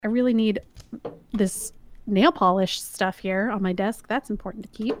I really need this nail polish stuff here on my desk. That's important to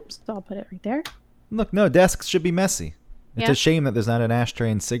keep, so I'll put it right there. Look, no, desks should be messy. It's a shame that there's not an ashtray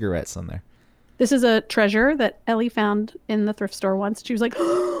and cigarettes on there. This is a treasure that Ellie found in the thrift store once. She was like,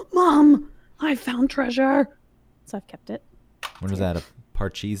 oh, Mom, I found treasure. So I've kept it. What is that, a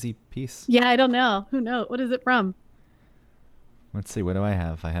Parcheesi piece? Yeah, I don't know. Who knows? What is it from? Let's see, what do I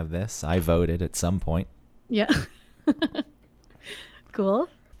have? I have this. I voted at some point. Yeah. Cool.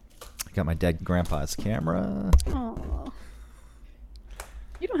 I got my dead grandpa's camera. Oh.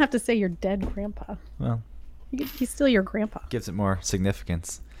 You don't have to say you're dead grandpa. Well, he's still your grandpa. Gives it more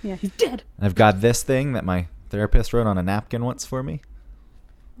significance. Yeah, he's dead. I've got this thing that my therapist wrote on a napkin once for me.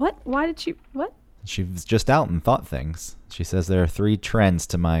 What? Why did she... What? She was just out and thought things. She says there are 3 trends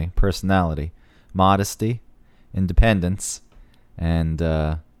to my personality. Modesty, independence,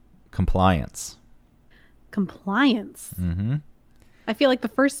 and compliance. Compliance? Mm-hmm. I feel like the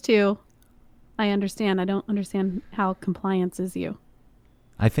first 2, I understand. I don't understand how compliance is you.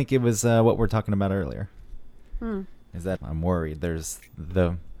 I think it was what we're talking about earlier. Is that I'm worried. There's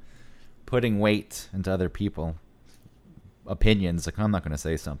the putting weight into other people opinions. Like, I'm not going to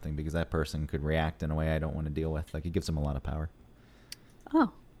say something because that person could react in a way I don't want to deal with. Like, it gives them a lot of power.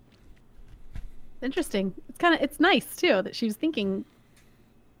 Oh, interesting. It's nice too that she was thinking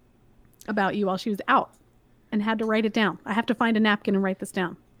about you while she was out and had to write it down. I have to find a napkin and write this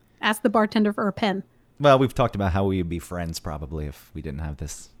down. Ask the bartender for a pen. Well, we've talked about how we would be friends probably if we didn't have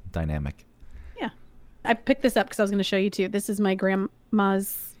this dynamic. Yeah. I picked this up because I was going to show you too. This is my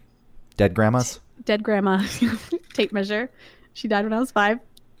grandma's... Dead grandma's? Dead grandma tape measure. She died when I was 5.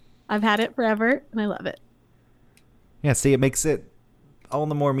 I've had it forever and I love it. Yeah, see, it makes it all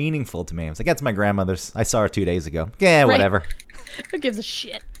the more meaningful to me. It's like, that's my grandmother's. I saw her 2 days ago. Yeah, whatever. Who gives a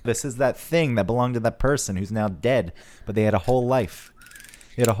shit? This is that thing that belonged to that person who's now dead, but they had a whole life.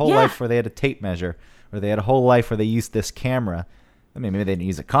 They had a whole life where they had a tape measure, or they had a whole life where they used this camera. I mean, maybe they didn't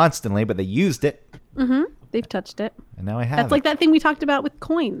use it constantly, but they used it. Mm-hmm. They've touched it. And now I have That's like that thing we talked about with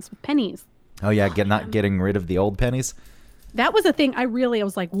coins, with pennies. Oh, yeah, not getting rid of the old pennies? That was a thing I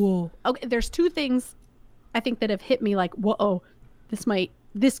was like, whoa. Okay, there's 2 things I think that have hit me like, whoa,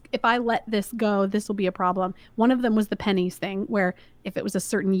 if I let this go, this will be a problem. One of them was the pennies thing, where if it was a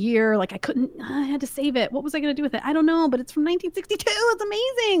certain year, like I had to save it. What was I going to do with it? I don't know, but it's from 1962. It's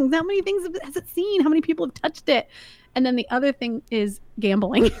amazing. How many things has it seen? How many people have touched it? And then the other thing is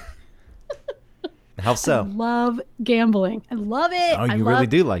gambling. How so? I love gambling. I love it. Oh, you really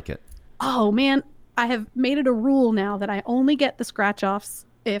do like it. Oh, man. I have made it a rule now that I only get the scratch-offs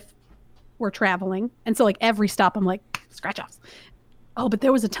if we're traveling. And so, like, every stop, I'm like, scratch-offs. Oh, but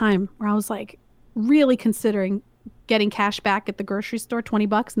there was a time where I was, like, really considering getting cash back at the grocery store,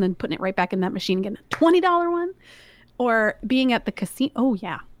 $20, and then putting it right back in that machine and getting a $20 one. Or being at the casino. Oh,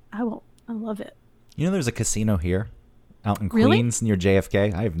 yeah. I love it. You know there's a casino here out in Really? Queens near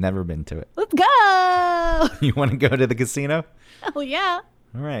JFK? I've never been to it. Let's go! You want to go to the casino? Hell yeah.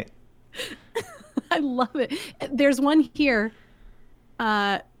 All right. I love it. There's one here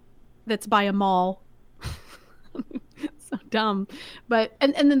that's by a mall. So dumb. But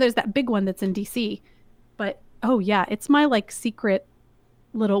and then there's that big one that's in DC. But oh yeah, it's my like secret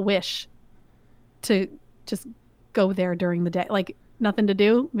little wish to just go there during the day. Like nothing to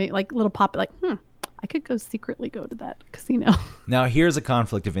do, like little pop like, I could go secretly go to that casino. Now here's a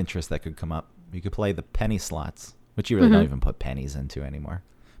conflict of interest that could come up. You could play the penny slots, which you really don't even put pennies into anymore.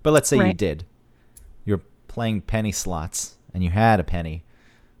 But let's say you did. You're playing penny slots and you had a penny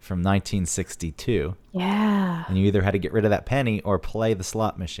from 1962. Yeah. And you either had to get rid of that penny or play the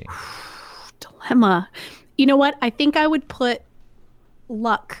slot machine. Dilemma. You know what? I think I would put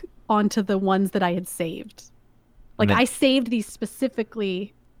luck onto the ones that I had saved. Like I saved these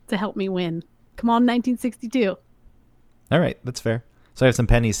specifically to help me win. Come on, 1962. All right, that's fair. So I have some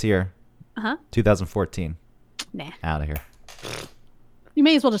pennies here. 2014. Nah. Out of here. You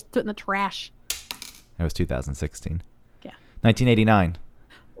may as well just put it in the trash. That was 2016. Yeah. 1989.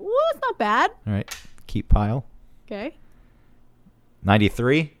 Well, it's not bad. All right. Keep pile. Okay.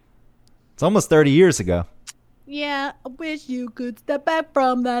 93. It's almost 30 years ago. Yeah. I wish you could step back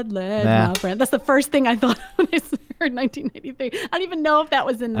from that ledge, Nah. my friend. That's the first thing I thought when I heard 1983. I don't even know if that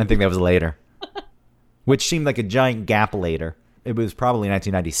was in... I think that was later. Which seemed like a giant gap later. It was probably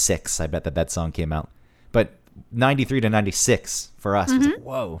 1996. I bet that song came out. But 93 to 96 for us was like,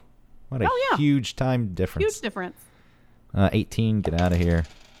 whoa. What a huge time difference. Huge difference. 18, get out of here.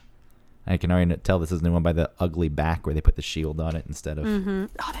 I can already tell this is a new one by the ugly back where they put the shield on it instead of...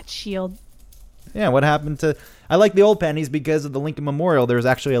 Oh, that shield. Yeah, what happened to... I like the old pennies because of the Lincoln Memorial. There's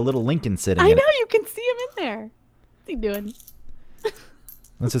actually a little Lincoln sitting I in know, it. you can see him in there. What's he doing?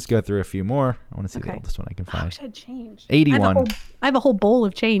 Let's just go through a few more. I want to see the Okay. oldest one I can I find. wish I had change. 81. I have a whole bowl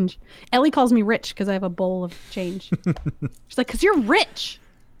of change. Ellie calls me rich because I have a bowl of change. She's like, because you're rich.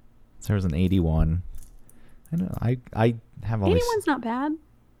 So there's an 81. I know. I have all these. 81's not bad.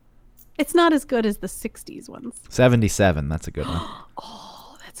 It's not as good as the 60s ones. 77. That's a good one.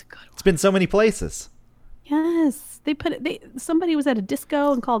 Oh, that's a good one. It's been so many places. Yes. They put it, somebody was at a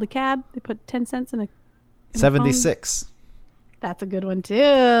disco and called a cab. They put 10 cents in a 76. That's a good one too.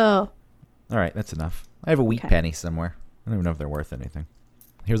 All right, that's enough. I have a wheat Okay. penny somewhere. I don't even know if they're worth anything.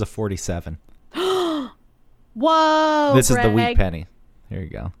 Here's a 47. Whoa. This is the wheat Greg. penny. Here you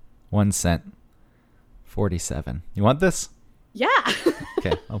go. 1 cent. 47. You want this? Yeah.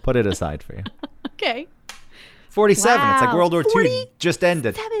 Okay, I'll put it aside for you. Okay. 47. It's like Wow. World War II just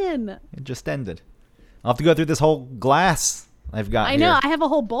ended. 7. It just ended. I'll have to go through this whole glass I've got I know. here. I have a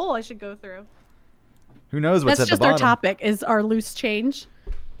whole bowl I should go through. Who knows what's That's at the just our bottom? topic is our loose change.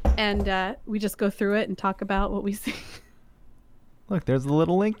 And we just go through it and talk about what we see. Look, there's the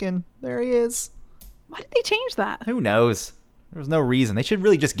little Lincoln. There he is. Why did they change that? Who knows? There's no reason. They should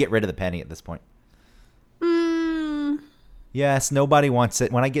really just get rid of the penny at this point. Mm, Yes, nobody wants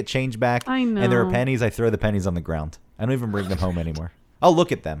it. When I get change back I and there are know. pennies, I throw the pennies on the ground. I don't even bring them home anymore. I'll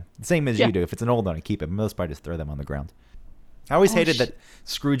look at them. Same as Yeah. you do. If it's an old one, I keep it. For the most part, I just throw them on the ground. I always Oh, hated that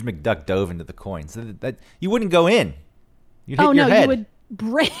Scrooge McDuck dove into the coins. That you wouldn't go in. You'd hit oh your no, head. you would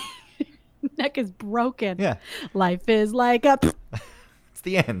break. Neck is broken. Yeah, Life is like a. it's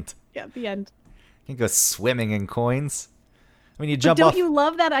the end. Yeah, the end. You can go swimming in coins. I mean, you But jump don't off. you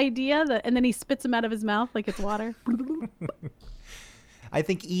love that idea? That and then he spits them out of his mouth like it's water. I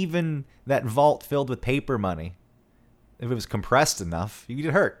think even that vault filled with paper money, if it was compressed enough, you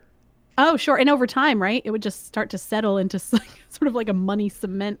could hurt. Oh, sure. And over time, right? It would just start to settle into sort of like a money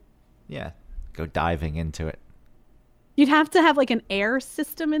cement. Yeah, go diving into it. You'd have to have like an air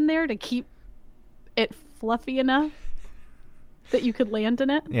system in there to keep it fluffy enough that you could land in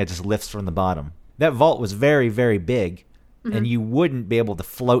it. Yeah, it just lifts from the bottom. That vault was very, very big, and you wouldn't be able to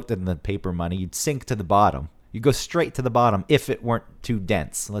float in the paper money. You'd sink to the bottom. You'd go straight to the bottom if it weren't too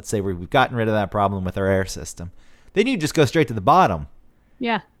dense. Let's say we've gotten rid of that problem with our air system. Then you'd just go straight to the bottom,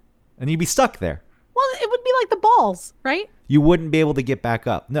 Yeah. and you'd be stuck there. Well, it would be like the balls, right? You wouldn't be able to get back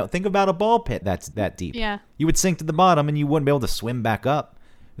up. No, think about a ball pit that's that deep. Yeah. You would sink to the bottom, and you wouldn't be able to swim back up.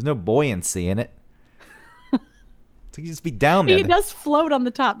 There's no buoyancy in it. So you just be down there. He does float on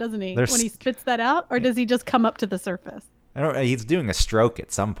the top, doesn't he? There's- When he spits that out, or does he just come up to the surface? I don't. He's doing a stroke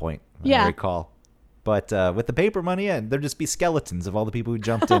at some point. Yeah. I recall. But with the paper money, yeah, there'd just be skeletons of all the people who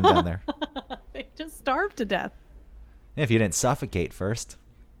jumped in down there. They just starve to death. If you didn't suffocate first.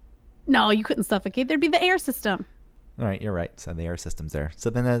 No, you couldn't suffocate. There'd be the air system. All right, you're right. So the air system's there. So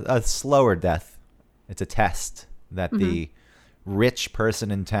then a slower death. It's a test that the rich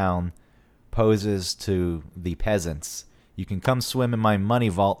person in town poses to the peasants. You can come swim in my money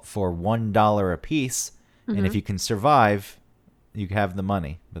vault for $1 a piece, and if you can survive, you have the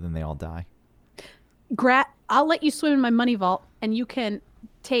money. But then they all die. I'll let you swim in my money vault, and you can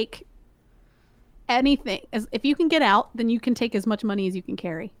take anything. If you can get out, then you can take as much money as you can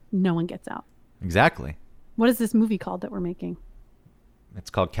carry. No one gets out. Exactly. What is this movie called that we're making? It's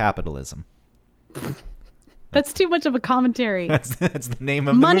called capitalism. That's too much of a commentary. That's the name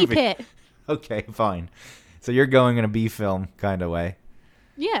of Money the movie. Pit. Okay, fine. So you're going in a B film kind of way,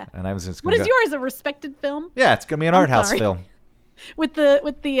 Yeah. and I was just What going is yours? A respected film Yeah, it's gonna be an I'm art house sorry. film. with the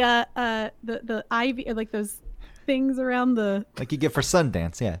ivy, or like those things around the. Like you get for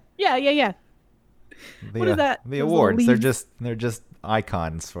Sundance, yeah. Yeah. The, What is that? The Those little awards. leaves? They're just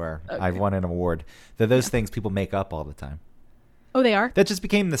icons for Okay. I've won an award. They're those things people make up all the time. Oh, they are. That just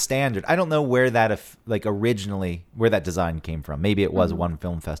became the standard. I don't know where that originally where that design came from. Maybe it was one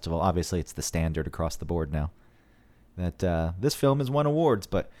film festival. Obviously, it's the standard across the board now. That this film has won awards,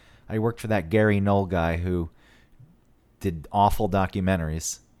 but I worked for that Gary Knoll guy who did awful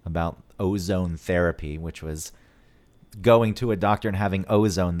documentaries about ozone therapy, which was going to a doctor and having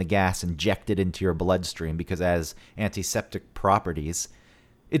ozone, the gas, injected into your bloodstream because it has antiseptic properties.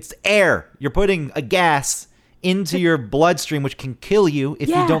 It's air. You're putting a gas into your bloodstream, which can kill you if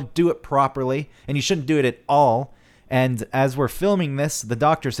Yeah. you don't do it properly, and you shouldn't do it at all. And as we're filming this, the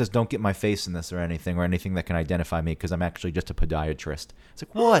doctor says, don't get my face in this or anything that can identify me because I'm actually just a podiatrist. It's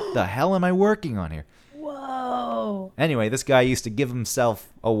like, what the hell am I working on here? Whoa. Anyway, this guy used to give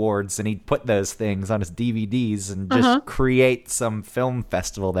himself awards, and he'd put those things on his DVDs and just create some film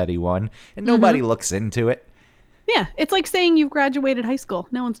festival that he won, and nobody looks into it. Yeah, it's like saying you've graduated high school.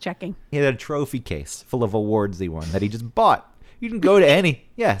 No one's checking. He had a trophy case full of awards he won that he just bought. You didn't go to any.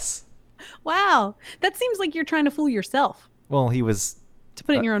 Yes. Wow, that seems like you're trying to fool yourself. Well, he was To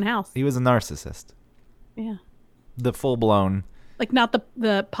put it in your own house. He was a narcissist. Yeah. The full-blown... Like not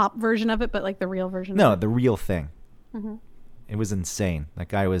the pop version of it, but like the real version No, of it. the real thing. Mm-hmm. It was insane. That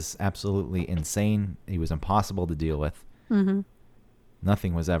guy was absolutely insane. He was impossible to deal with. Mm-hmm.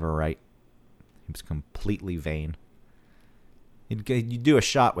 Nothing was ever right. He was completely vain. You'd do a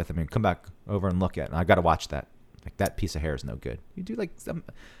shot with him and come back over and look at it. I got to watch that. Like, that piece of hair is no good. You do like some...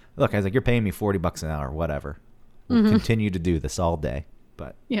 Look, I was like, you're paying me $40 an hour, whatever. We'll continue to do this all day.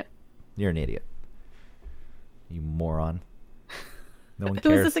 But yeah, you're an idiot. You moron. No one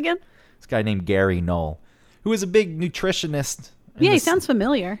cares. Who is this again? This guy named Gary Knoll, who was a big nutritionist. Yeah, he sounds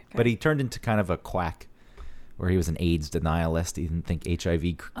familiar. But he turned into kind of a quack, where he was an AIDS denialist. He didn't think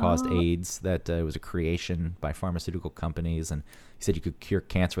HIV caused AIDS, that it was a creation by pharmaceutical companies. And he said you could cure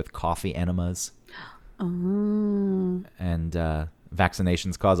cancer with coffee enemas. Oh. And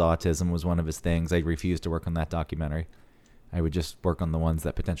vaccinations cause autism was one of his things. I refused to work on that documentary. I would just work on the ones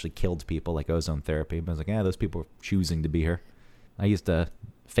that potentially killed people, like ozone therapy. But I was like, those people are choosing to be here. I used a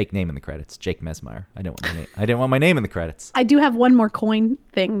fake name in the credits, Jake Mesmeyer. I didn't want my name in the credits. I do have one more coin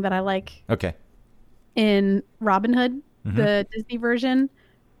thing that I like. Okay. In Robin Hood, the Disney version,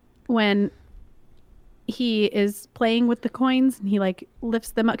 when he is playing with the coins and he like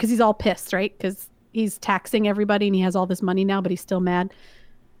lifts them up because he's all pissed, right? Because he's taxing everybody and he has all this money now, but he's still mad.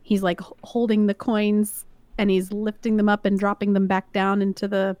 He's like holding the coins and he's lifting them up and dropping them back down into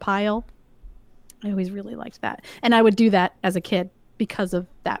the pile. I always really liked that. And I would do that as a kid because of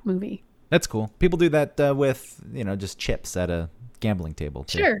that movie. That's cool. People do that with, just chips at a gambling table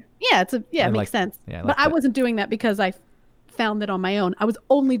too. Sure. Yeah, it makes sense. Yeah, but I wasn't doing that because I found it on my own. I was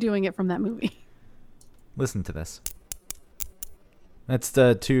only doing it from that movie. Listen to this. That's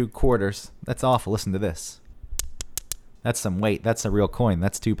the 2 quarters. That's awful. Listen to this. That's some weight. That's a real coin.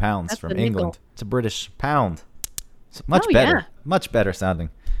 That's £2 That's from the nickel. England. It's a British pound. It's much better. Yeah. Much better sounding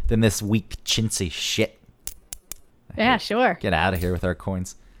than this weak, chintzy shit. Yeah, sure. Get out of here with our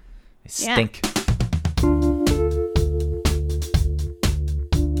coins. They stink.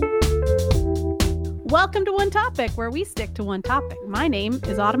 Welcome to One Topic, where we stick to one topic. My name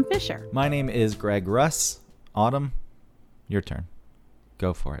is Autumn Fisher. My name is Greg Russ. Autumn, your turn.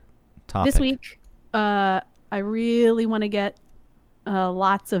 Go for it. Topic. This week, I really want to get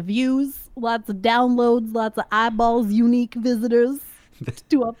lots of views, lots of downloads, lots of eyeballs, unique visitors.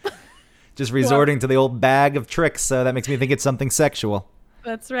 Just resorting to the old bag of tricks, so that makes me think it's something sexual.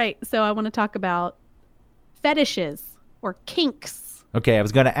 That's right. So I want to talk about fetishes or kinks. Okay, I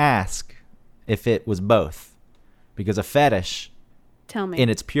was going to ask if it was both, because a fetish, tell me, in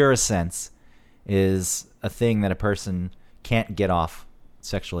its purest sense, is a thing that a person can't get off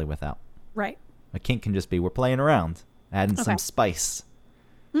sexually without. Right. A kink can just be, we're playing around, adding some spice,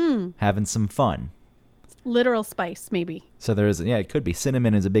 having some fun. Literal spice, maybe. So it could be.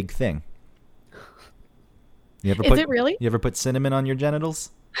 Cinnamon is a big thing. Is it really? You ever put cinnamon on your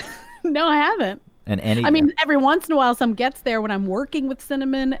genitals? No, I haven't. And I mean, every once in a while, some gets there when I'm working with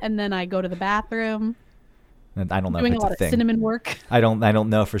cinnamon, and then I go to the bathroom. And I don't know doing if it's a lot a thing. Of cinnamon work. I don't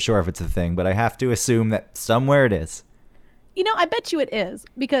know for sure if it's a thing, but I have to assume that somewhere it is. I bet you it is,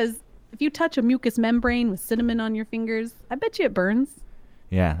 because if you touch a mucous membrane with cinnamon on your fingers, I bet you it burns.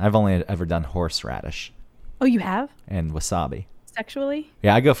 Yeah, I've only ever done horseradish. Oh, you have? And wasabi. Sexually?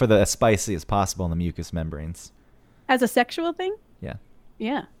 Yeah, I go for as spicy as possible in the mucous membranes. As a sexual thing? Yeah.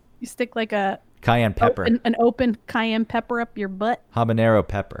 Yeah. You stick like a cayenne pepper. An open cayenne pepper up your butt. Habanero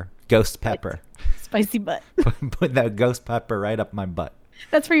pepper. Ghost pepper. Spicy butt. Put that ghost pepper right up my butt.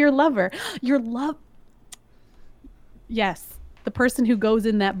 That's for your lover. Yes. The person who goes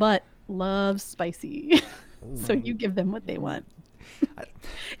in that butt loves spicy. So you give them what they want.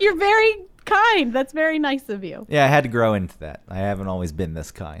 You're very kind. That's very nice of you. Yeah, I had to grow into that. I haven't always been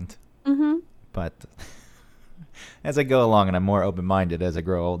this kind. Mm-hmm. But as I go along and I'm more open-minded as I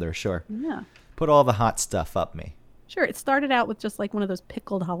grow older, sure. Yeah. Put all the hot stuff up me. Sure. It started out with just like one of those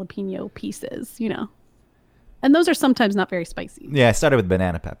pickled jalapeno pieces, And those are sometimes not very spicy. Yeah, I started with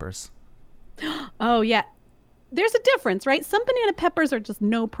banana peppers. Oh, yeah. There's a difference, right? Some banana peppers are just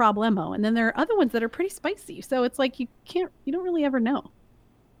no problemo. And then there are other ones that are pretty spicy. So it's like you don't really ever know.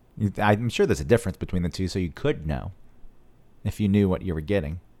 I'm sure there's a difference between the two, so you could know if you knew what you were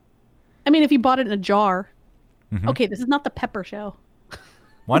getting. I mean, if you bought it in a jar. Mm-hmm. Okay, this is not the pepper show.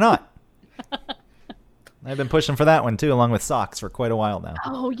 Why not? I've been pushing for that one, too, along with socks for quite a while now.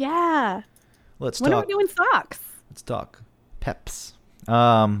 Oh, yeah. When are we doing socks? Let's talk peps.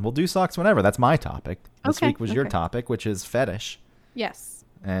 We'll do socks whenever. That's my topic. This week was your topic, which is fetish. Yes.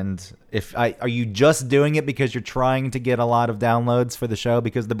 And are you just doing it because you're trying to get a lot of downloads for the show?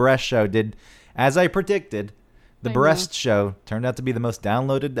 Because the breast show did, as I predicted, The I breast show turned out to be the most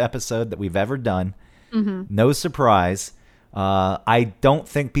downloaded episode that we've ever done. Mm-hmm. No surprise. I don't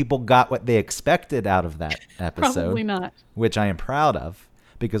think people got what they expected out of that episode. Probably not. Which I am proud of,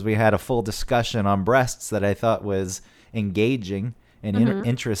 because we had a full discussion on breasts that I thought was engaging and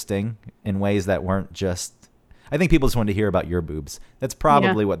interesting in ways that weren't just... I think people just wanted to hear about your boobs. That's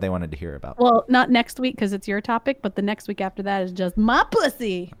probably what they wanted to hear about. Well, not next week because it's your topic, but the next week after that is just my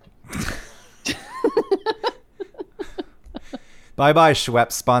pussy. Bye-bye,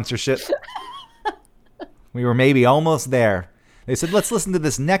 Schweppes sponsorship. We were maybe almost there. They said, let's listen to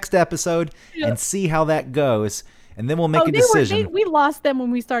this next episode and see how that goes, and then we'll make a decision. We lost them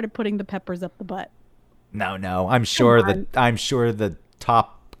when we started putting the peppers up the butt. No. I'm sure the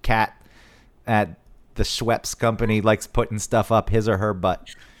top cat at the Schweppes company likes putting stuff up his or her butt.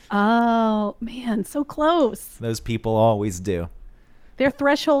 Oh, man, so close. Those people always do. Their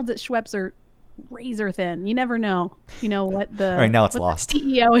thresholds at Schweppes are razor thin. You never know. You know what the... All right, now it's lost. The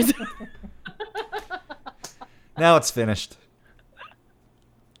CEO is... Now it's finished.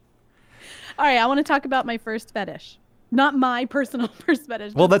 All right, I want to talk about my first fetish. Not my personal first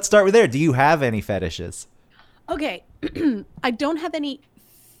fetish. Well, let's start with there. Do you have any fetishes? Okay. I don't have any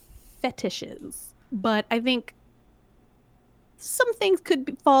fetishes, but I think some things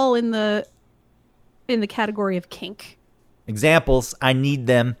could fall in the category of kink. Examples. I need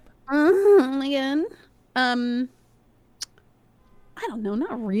them. Again. I don't know,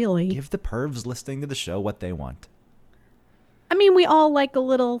 not really. Give the pervs listening to the show what they want. I mean, we all like a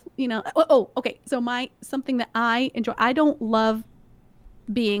little, okay. So something that I enjoy, I don't love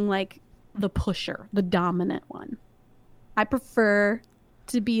being like the pusher, the dominant one. I prefer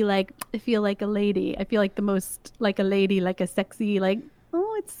to be like, I feel like a lady. I feel like the most like a lady, like a sexy, like,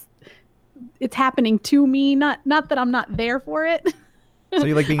 it's happening to me. Not that I'm not there for it. So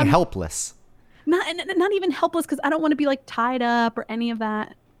you like being helpless. Not even helpless, because I don't want to be like tied up or any of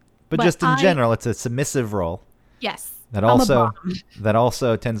that. But just in general, it's a submissive role. Yes. That also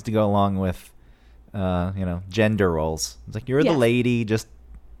tends to go along with, gender roles. It's like, you're the lady, just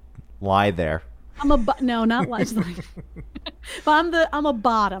lie there. No, not lie. But I'm a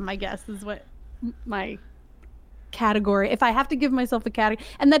bottom, I guess, is what my category. If I have to give myself a category,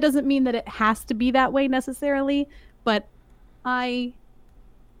 and that doesn't mean that it has to be that way necessarily, but I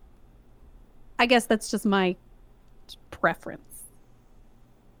guess that's just my preference.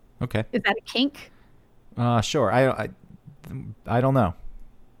 Okay. Is that a kink? Sure. I don't know.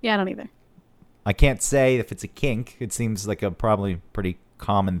 Yeah, I don't either. I can't say if it's a kink. It seems like a probably pretty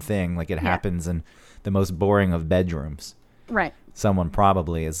common thing. Like it happens in the most boring of bedrooms. Right. Someone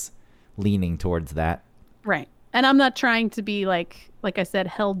probably is leaning towards that. Right. And I'm not trying to be like I said,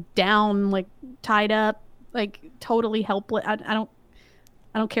 held down, like tied up, like totally helpless. I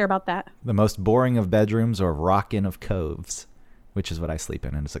don't care about that. The most boring of bedrooms or rockin' of coves, which is what I sleep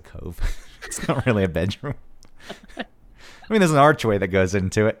in, and it's a cove. It's not really a bedroom. I mean, there's an archway that goes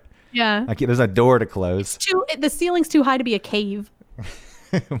into it. Yeah. There's a door to close. The ceiling's too high to be a cave.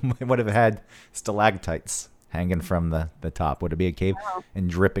 What if it had stalactites hanging from the top? Would it be a cave? Wow. And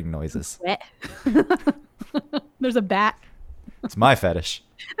dripping noises. Wet. There's a bat. It's my fetish.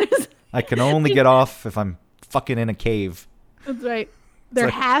 I can only get off if I'm fucking in a cave. That's right. There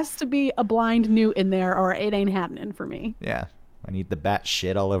has to be a blind newt in there, or it ain't happening for me. Yeah. I need the bat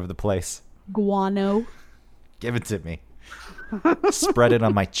shit all over the place. Guano. Give it to me. Spread it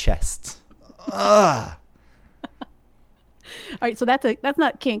on my chest. Ugh. All right, so that's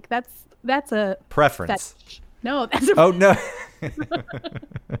not kink. That's a preference. Fetish. No, that's a Oh no.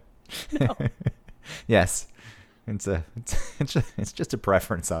 No. Yes. It's just a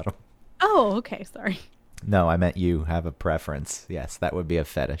preference, Autumn. Oh, okay, sorry. No, I meant you have a preference. Yes, that would be a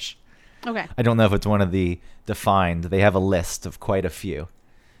fetish. Okay. I don't know if it's one of the defined. They have a list of quite a few.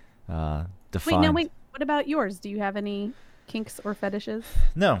 Defined. Wait. What about yours? Do you have any kinks or fetishes?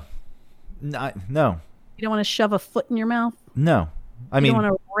 No. No. You don't want to shove a foot in your mouth? No. I mean, you don't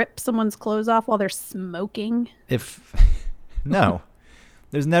want to rip someone's clothes off while they're smoking? No.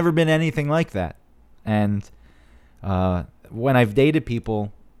 There's never been anything like that. And when I've dated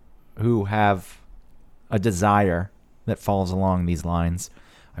people who have a desire that falls along these lines,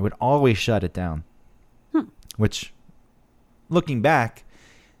 I would always shut it down. Which, looking back,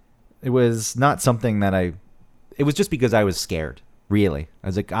 it was not something that it was just because I was scared, really. I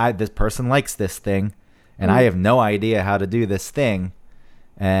was like, this person likes this thing, and I have no idea how to do this thing.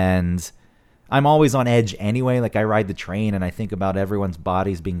 And I'm always on edge anyway. Like, I ride the train, and I think about everyone's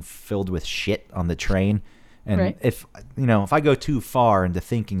bodies being filled with shit on the train. And if I go too far into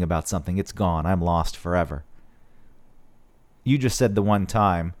thinking about something, it's gone. I'm lost forever. You just said the one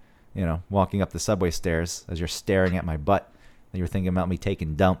time walking up the subway stairs as you're staring at my butt, and you're thinking about me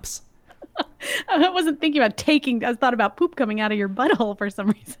taking dumps. I wasn't thinking about taking. I thought about poop coming out of your butthole for some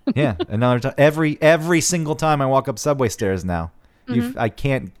reason. Yeah, another time. Every single time I walk up subway stairs now, I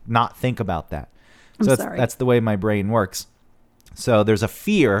can't not think about that. So that's the way my brain works. So there's a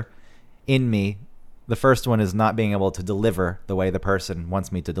fear in me. The first one is not being able to deliver the way the person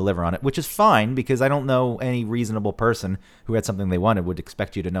wants me to deliver on it, which is fine because I don't know any reasonable person who had something they wanted would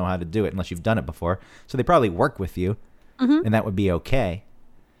expect you to know how to do it unless you've done it before. So they probably work with you, and that would be okay.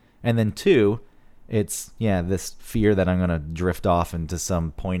 And then 2, it's, this fear that I'm going to drift off into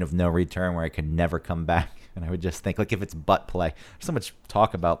some point of no return where I can never come back. And I would just think, like, if it's butt play, there's so much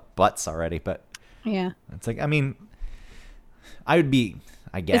talk about butts already, but yeah, it's like, I mean, I would be,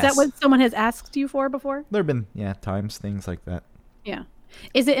 I guess. Is that what someone has asked you for before? There have been, times, things like that. Yeah.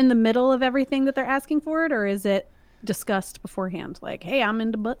 Is it in the middle of everything that they're asking for it, or is it discussed beforehand? Like, hey, I'm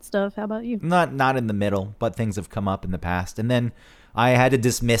into butt stuff. How about you? Not in the middle, but things have come up in the past. And then I had to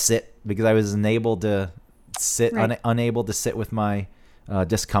dismiss it because I was unable to sit with my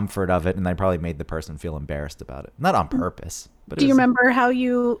discomfort of it, and I probably made the person feel embarrassed about it. Not on purpose. But do you remember how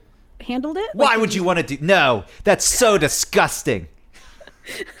you handled it? Why would you want to do? No, that's so disgusting.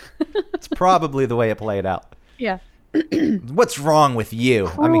 It's probably the way it played out. Yeah. What's wrong with you?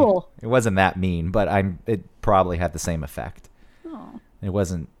 Cruel. I mean, it wasn't that mean, but it probably had the same effect. Oh. It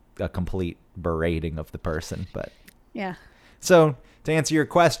wasn't a complete berating of the person, but yeah. So to answer your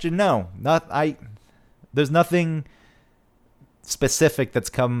question, no, there's nothing specific that's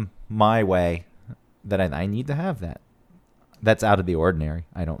come my way that I need to have that. That's out of the ordinary,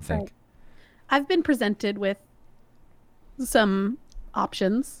 I don't think. Right. I've been presented with some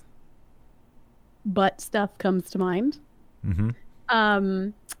options. Butt stuff comes to mind. Mm-hmm.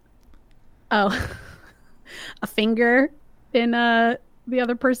 A finger in the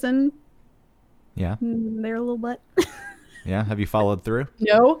other person. Yeah. Their little butt. Yeah. Have you followed through?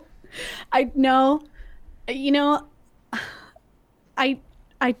 No. You know, I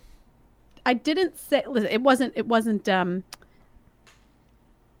didn't say, listen, it wasn't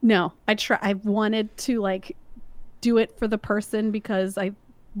no, I wanted to like do it for the person because I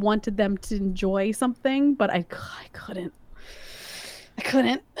wanted them to enjoy something, but I couldn't.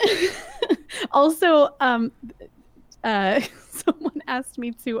 Also, someone asked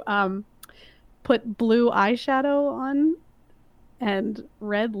me to put blue eyeshadow on and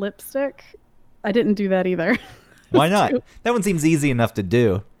red lipstick. I didn't do that either. Why not? That one seems easy enough to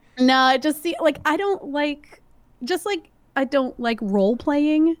do. No, it just I don't like role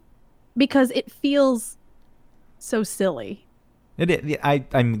playing because it feels so silly.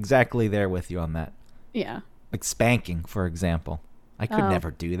 I'm exactly there with you on that. Yeah. Like spanking, for example. I could never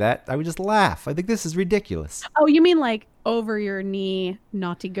do that. I would just laugh. I think this is ridiculous. Oh, you mean like over your knee,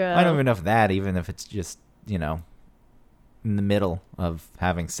 naughty girl? I don't even know if that, even if it's just, in the middle of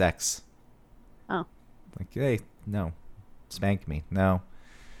having sex. Oh. Like, hey, no, spank me. No,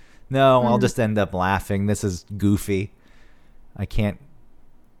 I'll just end up laughing. This is goofy. I can't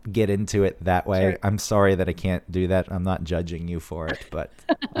get into it that way. Sure. I'm sorry that I can't do that. I'm not judging you for it, but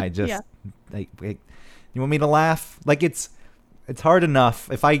I just, you want me to laugh? Like it's hard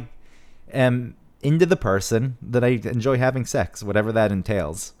enough if I am into the person that I enjoy having sex, whatever that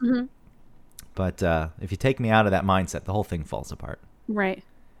entails. Mm-hmm. But if you take me out of that mindset, the whole thing falls apart. Right.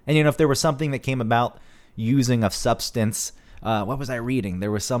 And if there was something that came about using a substance, what was I reading?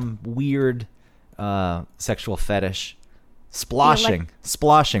 There was some weird sexual fetish,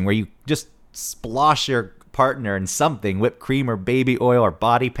 sploshing, where you just splosh your partner in something, whipped cream or baby oil or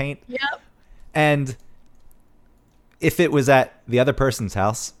body paint. Yep. And if it was at the other person's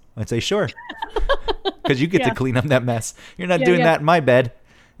house, I'd say sure, because you get to clean up that mess. You're not doing that in my bed.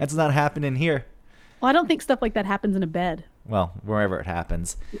 That's not happening here. Well, I don't think stuff like that happens in a bed. Well, wherever it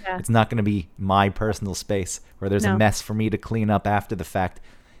happens, it's not going to be my personal space where there's a mess for me to clean up after the fact.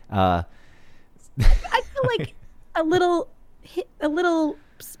 I feel like a little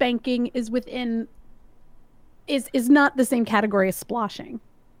spanking is not the same category as splashing.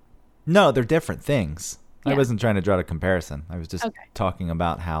 No, they're different things. Yeah. I wasn't trying to draw a comparison. I was just talking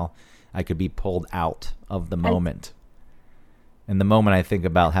about how I could be pulled out of the moment. And the moment I think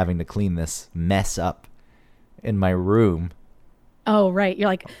about having to clean this mess up in my room. Oh, right. You're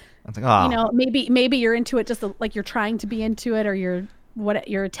like, oh. Maybe you're into it just like you're trying to be into it, or you're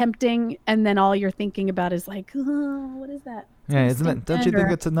attempting, and then all you're thinking about is like, oh, what is that? Yeah, don't you think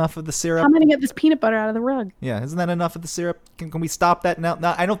that's enough of the syrup? How am I gonna get this peanut butter out of the rug? Yeah, isn't that enough of the syrup? Can we stop that now?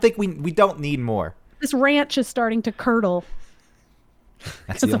 No, I don't think we don't need more. This ranch is starting to curdle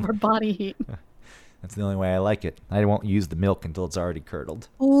because of our body heat. That's the only way I like it. I won't use the milk until it's already curdled.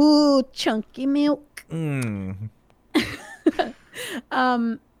 Ooh, chunky milk. Mm.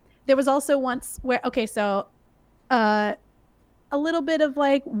 There was also once where, okay, so a little bit of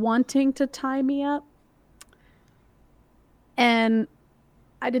like wanting to tie me up. And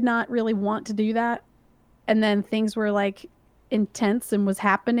I did not really want to do that. And then things were like intense and was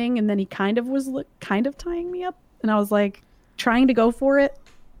happening. And then he kind of was tying me up. And I was like trying to go for it.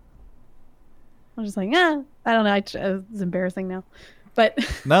 I was just like, I don't know. It's embarrassing now. But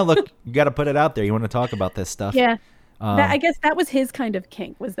No, look, you got to put it out there. You want to talk about this stuff. yeah. I guess that was his kind of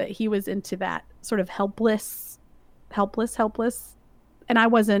kink, was that he was into that sort of helpless. And I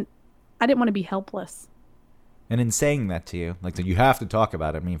didn't want to be helpless. And in saying that to you, like, you have to talk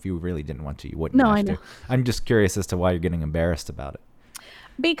about it. I mean, if you really didn't want to, you wouldn't have I know. to. I'm just curious as to why you're getting embarrassed about it.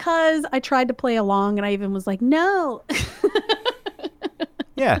 Because I tried to play along and I even was like, no.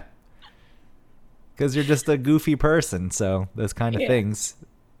 Yeah. Because you're just a goofy person. So those kind of things,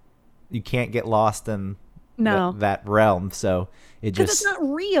 you can't get lost in that realm. So it just... Because it's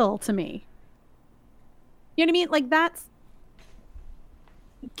not real to me. You know what I mean? Like, that's...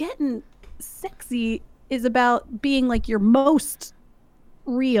 Getting sexy is about being like your most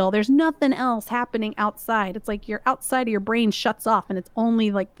real. There's nothing else happening outside. It's like your outside of your brain shuts off and it's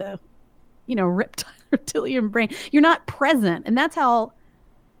only like the, reptilian brain. You're not present. And that's how...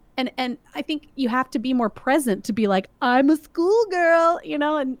 And I think you have to be more present to be like, I'm a schoolgirl,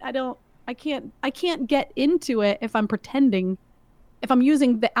 and I can't get into it if I'm pretending, if I'm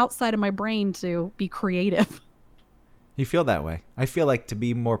using the outside of my brain to be creative. You feel that way. I feel like to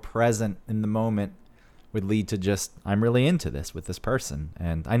be more present in the moment would lead to just, I'm really into this with this person.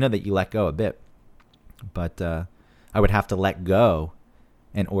 And I know that you let go a bit, but I would have to let go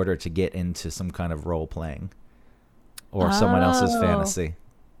in order to get into some kind of role playing or someone else's fantasy.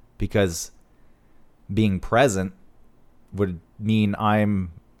 Because being present would mean I'm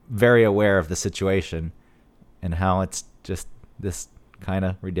very aware of the situation and how it's just this kind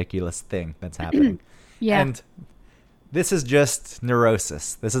of ridiculous thing that's happening. Yeah. And this is just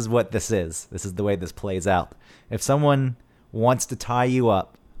neurosis. This is what this is. This is the way this plays out. If someone wants to tie you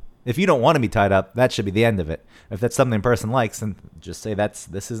up, if you don't want to be tied up, that should be the end of it. If that's something a person likes, then just say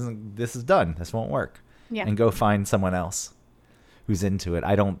this is done. This won't work. Yeah. And go find someone else who's into it.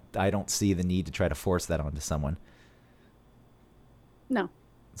 I don't see the need to try to force that onto someone. No.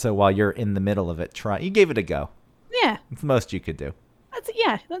 So while you're in the middle of it, you gave it a go. Yeah. It's the most you could do. That's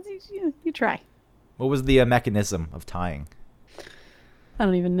you try. What was the mechanism of tying? I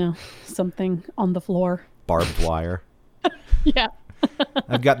don't even know. Something on the floor. Barbed wire. Yeah.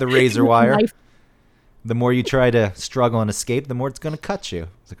 I've got the razor wire. Knife. The more you try to struggle and escape, the more it's going to cut you.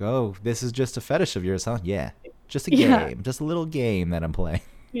 It's like, oh, this is just a fetish of yours, huh? Yeah. Just a game. Just a little game that I'm playing.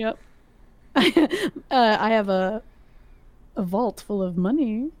 Yep. I have a vault full of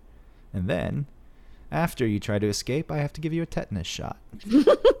money. And then, after you try to escape, I have to give you a tetanus shot.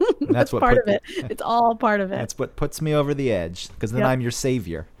 That's what part of it. It's all part of it. That's what puts me over the edge, because then I'm your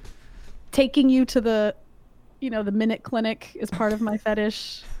savior. Taking you to the Minute Clinic is part of my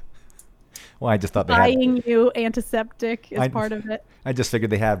fetish. Well, I just thought they buying you antiseptic is part of it. I just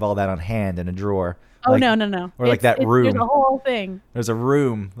figured they had all that on hand in a drawer. Oh, no. Or like that room. There's a whole thing. There's a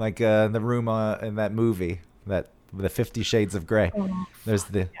room, like the room in that movie, the 50 Shades of Grey. Oh, there's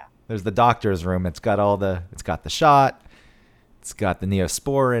the doctor's room. It's got the shot. It's got the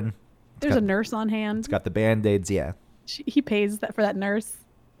Neosporin. There's a nurse on hand. It's got the Band-Aids, yeah. He pays for that nurse.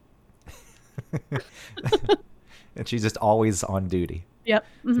 And she's just always on duty. Yep.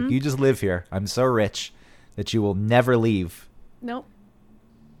 Mm-hmm. Like, you just live here. I'm so rich that you will never leave. Nope.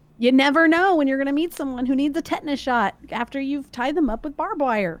 You never know when you're going to meet someone who needs a tetanus shot after you've tied them up with barbed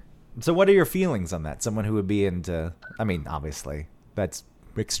wire. So what are your feelings on that? Someone who would be into, I mean, obviously, that's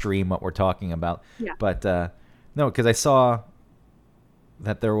extreme what we're talking about. Yeah. But no, because I saw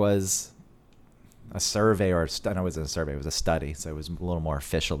that there was a survey, or I know it wasn't a survey, it was a study, so it was a little more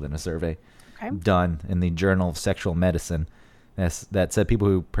official than a survey, done in the Journal of Sexual Medicine that said people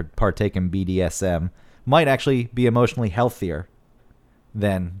who partake in BDSM might actually be emotionally healthier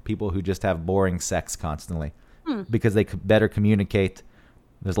than people who just have boring sex constantly because they could better communicate.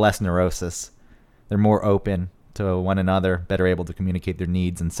 There's less neurosis. They're more open to one another, better able to communicate their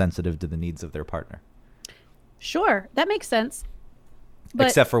needs and sensitive to the needs of their partner. Sure, that makes sense. But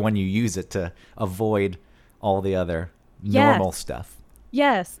except for when you use it to avoid all the other normal stuff.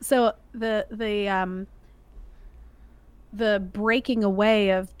 Yes. So the breaking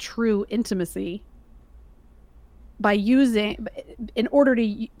away of true intimacy by using, in order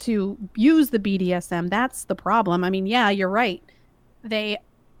to use the BDSM, that's the problem. I mean, yeah, you're right. They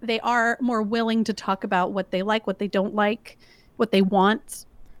they are more willing to talk about what they like, what they don't like, what they want,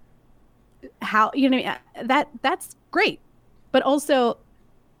 how, that's great. But also,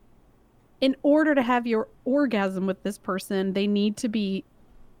 in order to have your orgasm with this person, they need to be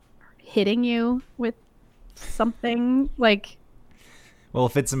hitting you with something like. Well,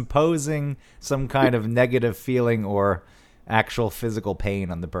 if it's imposing some kind of negative feeling or actual physical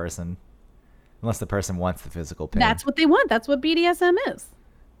pain on the person, unless the person wants the physical pain. That's what they want. That's what BDSM is.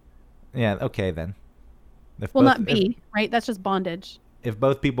 Yeah, okay then. Not B, right? That's just bondage. If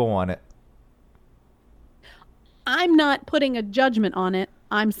both people want it. I'm not putting a judgment on it.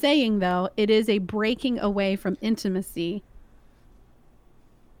 I'm saying, though, it is a breaking away from intimacy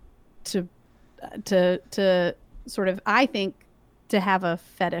to sort of, I think, to have a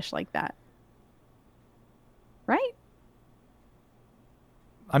fetish like that. Right?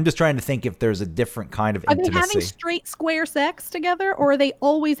 I'm just trying to think if there's a different kind of intimacy. Are they having straight square sex together, or are they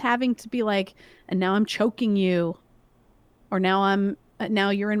always having to be like, and now I'm choking you, or now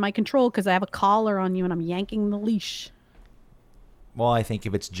you're in my control because I have a collar on you and I'm yanking the leash? Well, I think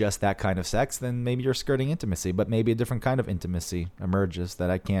if it's just that kind of sex, then maybe you're skirting intimacy, but maybe a different kind of intimacy emerges that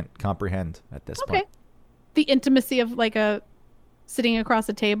I can't comprehend at this point. The intimacy of like sitting across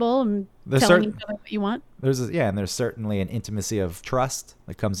a table and telling each other what you want. And there's certainly an intimacy of trust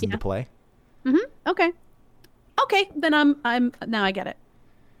that comes into play. Okay, then I'm now I get it.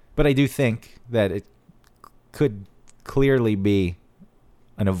 But I do think that it could clearly be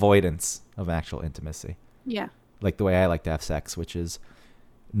an avoidance of actual intimacy. Yeah. Like the way I like to have sex, which is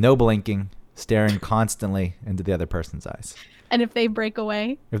no blinking, staring constantly into the other person's eyes. And if they break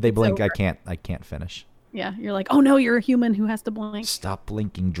away, if they blink, I can't finish. Yeah, you're like, oh no, you're a human who has to blink. Stop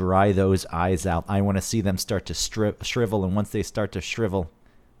blinking, dry those eyes out. I want to see them start to shrivel, and once they start to shrivel,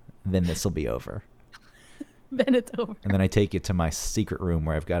 then this will be over. Then it's over. And then I take you to my secret room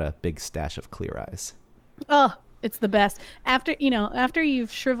where I've got a big stash of clear eyes. Oh, it's the best. After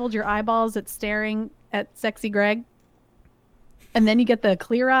you've shriveled your eyeballs at staring at sexy Greg, and then you get the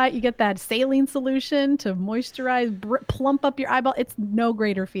clear eye, you get that saline solution to moisturize, plump up your eyeball. It's no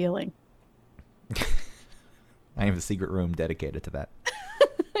greater feeling. I have a secret room dedicated to that.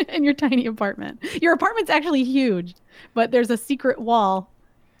 In your tiny apartment. Your apartment's actually huge, but there's a secret wall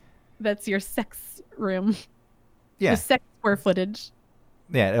that's your sex room. Yeah. The sex square footage.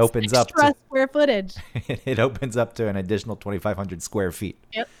 Yeah, it opens up to square footage. It opens up to an additional 2,500 square feet.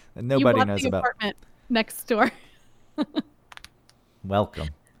 Yep. And nobody knows the about. Apartment next door. Welcome.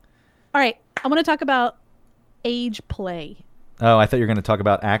 All right, I want to talk about age play. Oh, I thought you were going to talk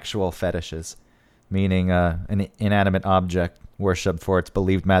about actual fetishes, meaning an inanimate object worshipped for its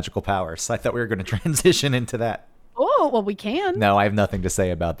believed magical powers. I thought we were going to transition into that. Oh, well, we can. No, I have nothing to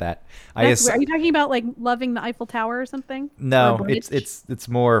say about that. Are you talking about like loving the Eiffel Tower or something? No, it's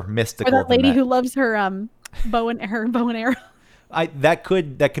more mystical. Or that lady who loves her bow and arrow.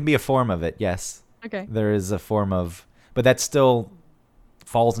 That can be a form of it. Yes. Okay. There is a form of, but that still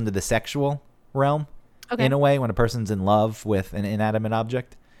falls into the sexual realm. Okay. In a way, when a person's in love with an inanimate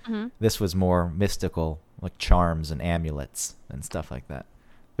object. Mm-hmm. This was more mystical, like charms and amulets and stuff like that.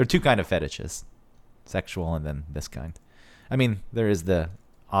 There are two kind of fetishes. Sexual and then this kind. I mean, there is the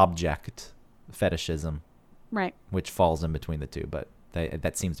object fetishism, right, which falls in between the two, but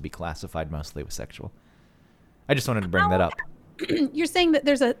that seems to be classified mostly with sexual. I just wanted to bring that up. You're saying that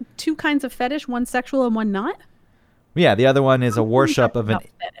there's two kinds of fetish, one sexual and one not? Yeah, the other one is a worship of an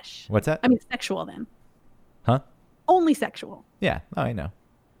fetish. What's that? I mean, sexual then. Huh? Only sexual. Yeah, I know.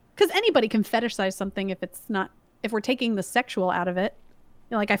 Because anybody can fetishize something if we're taking the sexual out of it.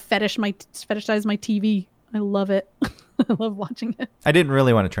 Like I fetishize my TV. I love it. I love watching it. I didn't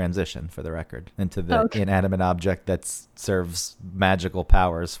really want to transition, for the record, into the inanimate object that serves magical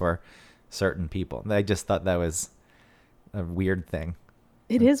powers for certain people. I just thought that was a weird thing.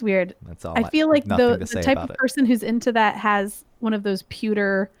 It is weird. That's all. I feel like the type of person who's into that has one of those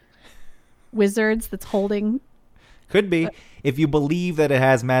pewter wizards that's holding. Could be. If you believe that it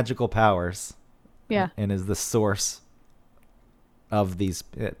has magical powers. Yeah. And is the source of these,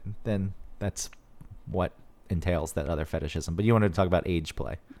 then that's what entails that other fetishism. But you wanted to talk about age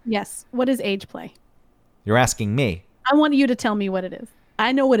play. Yes. What is age play? You're asking me. I want you to tell me what it is.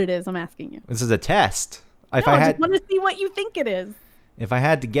 I know what it is. I'm asking you. This is a test. I just want to see what you think it is. If I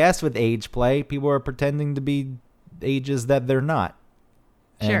had to guess with age play, people are pretending to be ages that they're not.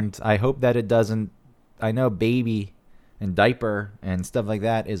 Sure. And I hope that it doesn't. I know baby and diaper and stuff like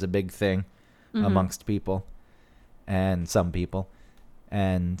that is a big thing amongst people and some people.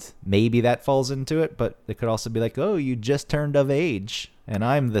 And maybe that falls into it, but it could also be like, oh, you just turned of age, and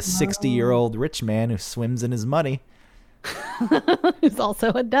I'm the 60-year-old rich man who swims in his money. Who's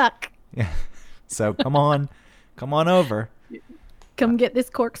also a duck. Yeah. So come on over. Come get this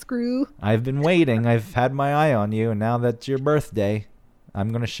corkscrew. I've been waiting. I've had my eye on you, and now that's your birthday, I'm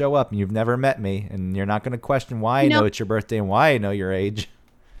going to show up, and you've never met me, and you're not going to question why I know it's your birthday and why I know your age.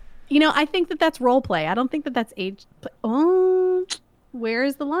 I think that that's role play. I don't think that that's age play. Oh, where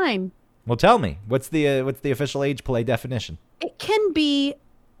is the line? Well, tell me. What's the official age play definition? It can be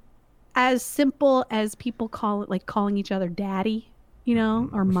as simple as people call it, like calling each other daddy,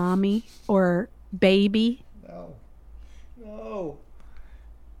 or mommy or baby. No.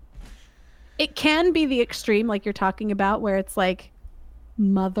 It can be the extreme, like you're talking about, where it's like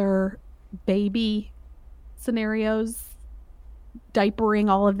mother baby scenarios, diapering,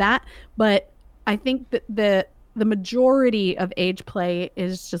 all of that. But I think that the majority of age play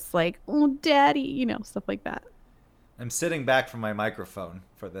is just like, oh, daddy, stuff like that. I'm sitting back from my microphone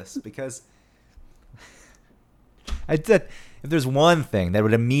for this because if there's one thing that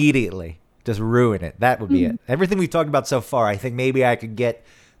would immediately just ruin it, that would be it. Everything we've talked about so far, I think maybe I could get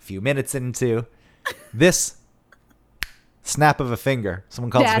a few minutes into. This snap of a finger,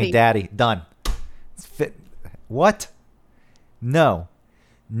 someone calls me daddy, done. What? No.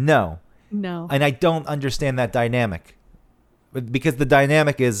 And I don't understand that dynamic. Because the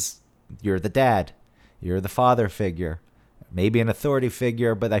dynamic is you're the dad. You're the father figure. Maybe an authority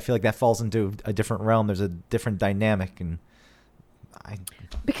figure, but I feel like that falls into a different realm. There's a different dynamic.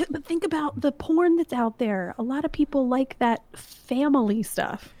 But think about the porn that's out there. A lot of people like that family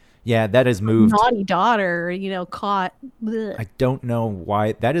stuff. Yeah, that has moved. Naughty daughter, caught. Blech. I don't know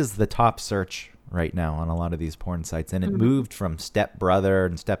why. That is the top search right now on a lot of these porn sites. And it moved from step brother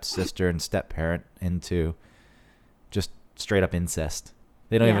and step sister and step parent into just straight up incest.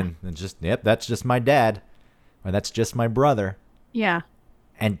 They don't even that's just my dad, or that's just my brother. Yeah.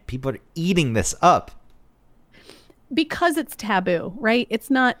 And people are eating this up. Because it's taboo, right? It's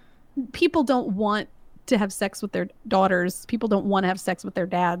not, people don't want to have sex with their daughters. People don't want to have sex with their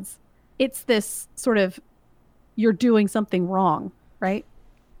dads. It's this sort of, you're doing something wrong, right?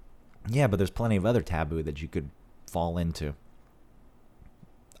 Yeah, but there's plenty of other taboo that you could fall into.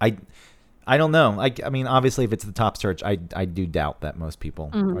 I don't know. I mean, obviously, if it's the top search, I do doubt that most people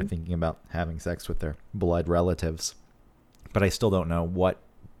are thinking about having sex with their blood relatives. But I still don't know what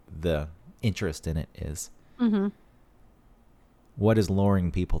the interest in it is. Mm-hmm. What is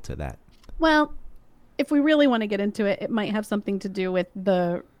luring people to that? Well, if we really want to get into it, it might have something to do with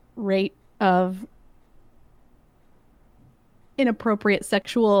the rate of inappropriate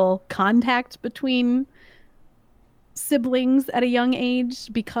sexual contact between siblings at a young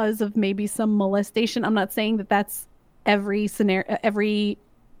age because of maybe some molestation. I'm not saying that that's every scenario, every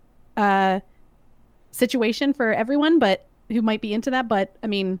situation for everyone, but who might be into that. But I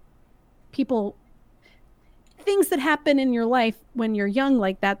mean, things that happen in your life when you're young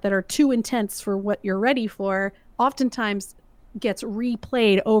like that are too intense for what you're ready for, oftentimes gets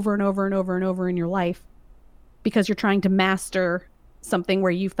replayed over and over and over and over in your life because you're trying to master something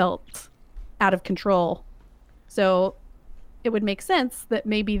where you felt out of control. So it would make sense that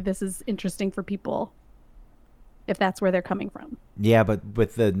maybe this is interesting for people if that's where they're coming from. Yeah, but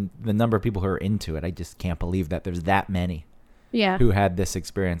with the number of people who are into it, I just can't believe that there's that many who had this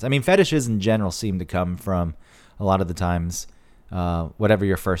experience. I mean, fetishes in general seem to come from, a lot of the times, whatever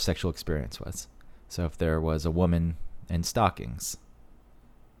your first sexual experience was. So if there was a woman in stockings,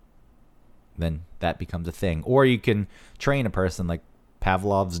 then that becomes a thing. Or you can train a person like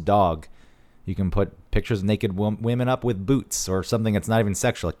Pavlov's dog. You can put pictures of naked women up with boots or something that's not even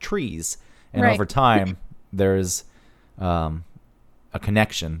sexual, like trees. And over time, there's a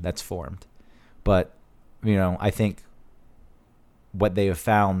connection that's formed. But, I think what they have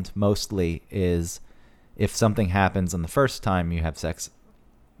found mostly is if something happens on the first time you have sex,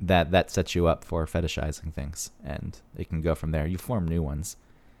 that sets you up for fetishizing things. And it can go from there. You form new ones.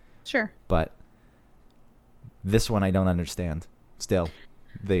 Sure. But this one I don't understand. Still,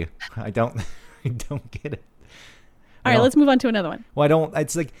 I don't get it. All right, let's move on to another one. Well,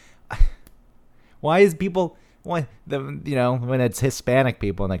 it's like, why is people, when it's Hispanic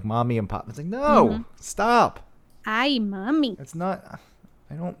people and like mommy and pop, it's like, no, stop. Ay, mommy. It's not,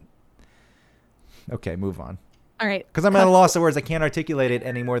 okay, move on. All right. Because I'm at a loss of words. I can't articulate it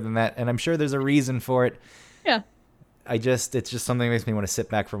any more than that. And I'm sure there's a reason for it. Yeah. It's just something that makes me want to sit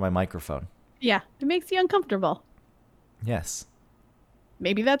back from my microphone. Yeah. It makes you uncomfortable. Yes.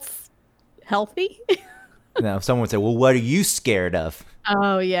 Maybe that's healthy. No, if someone would say, well, what are you scared of?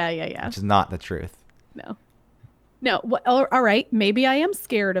 Oh, yeah. Which is not the truth. No. Well, all right. Maybe I am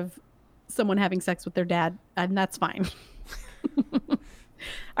scared of someone having sex with their dad, and that's fine. All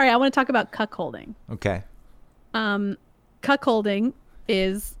right. I want to talk about cuckolding. Okay. cuckolding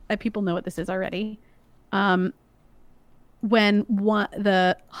is, people know what this is already. When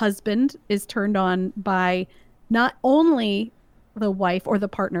the husband is turned on by not only the wife or the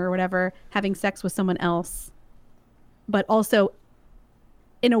partner or whatever having sex with someone else, but also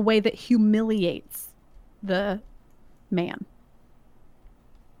in a way that humiliates the man.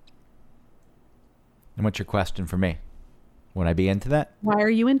 And what's your question for me? Would I be into that? Why are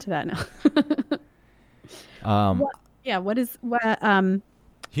you into that now?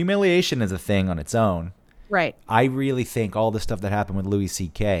 Humiliation is a thing on its own. Right. I really think all the stuff that happened with Louis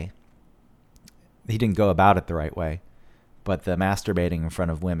C.K., he didn't go about it the right way. But the masturbating in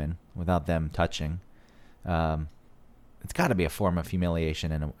front of women without them touching, it's got to be a form of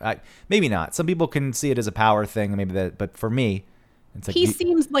humiliation. And maybe not. Some people can see it as a power thing, maybe that. But for me, it's like he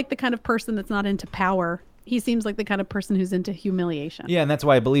seems like the kind of person that's not into power. He seems like the kind of person who's into humiliation. Yeah, and that's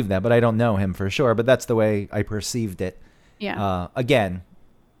why I believe that. But I don't know him for sure. But that's the way I perceived it. Yeah. Again,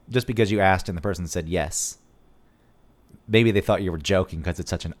 just because you asked and the person said yes. Maybe they thought you were joking because it's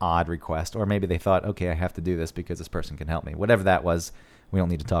such an odd request. Or maybe they thought, okay, I have to do this because this person can help me. Whatever that was, we don't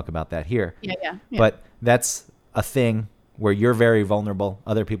need to talk about that here. Yeah. But that's a thing where you're very vulnerable.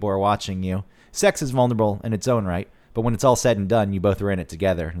 Other people are watching you. Sex is vulnerable in its own right. But when it's all said and done, you both are in it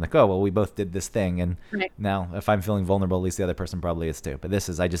together. Like, oh, well, we both did this thing. And right. Now if I'm feeling vulnerable, at least the other person probably is too. But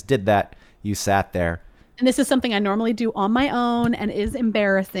I just did that. You sat there. And this is something I normally do on my own and is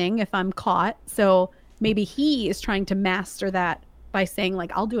embarrassing if I'm caught. So maybe he is trying to master that by saying,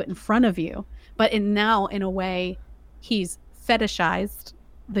 like, I'll do it in front of you. But now, in a way, he's fetishized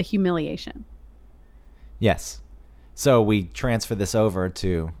the humiliation. Yes. So we transfer this over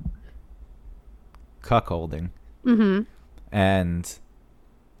to cuckolding. Mm-hmm. And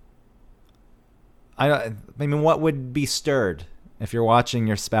I mean, what would be stirred if you're watching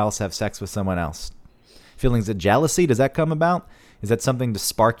your spouse have sex with someone else? Feelings of jealousy, does that come about? Is that something to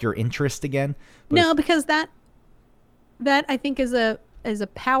spark your interest again? No, because that I think is a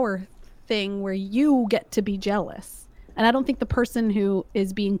power thing where you get to be jealous. And I don't think the person who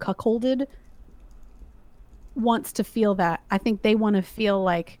is being cuckolded wants to feel that. I think they want to feel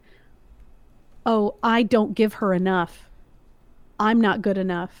like, oh, I don't give her enough. I'm not good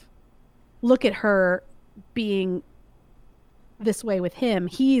enough. Look at her being this way with him.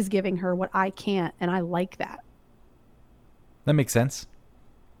 He's giving her what I can't, and I like that. That makes sense.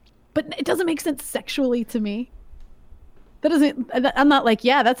 But it doesn't make sense sexually to me. I'm not like,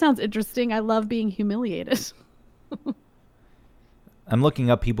 yeah, that sounds interesting. I love being humiliated. I'm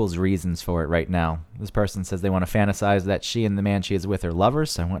looking up people's reasons for it right now. This person says they want to fantasize that she and the man she is with are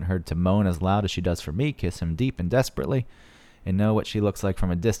lovers. I want her to moan as loud as she does for me, kiss him deep and desperately, and know what she looks like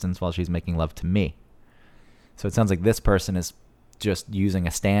from a distance while she's making love to me. So it sounds like this person is just using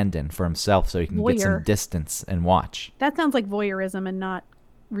a stand-in for himself so he can get some distance and watch. That sounds like voyeurism and not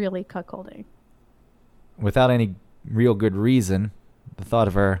really cuckolding. Without any real good reason, the thought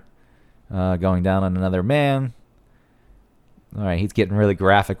of her going down on another man. All right, he's getting really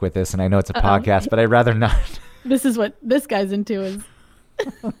graphic with this, and I know it's a podcast, but I'd rather not. This is what this guy's into, is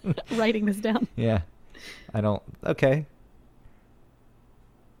writing this down. Yeah. Okay.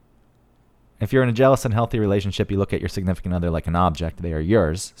 If you're in a jealous, unhealthy relationship, you look at your significant other like an object. They are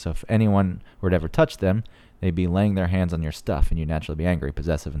yours. So if anyone were to ever touch them, they'd be laying their hands on your stuff, and you'd naturally be angry,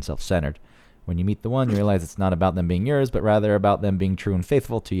 possessive, and self-centered. When you meet the one, you realize it's not about them being yours, but rather about them being true and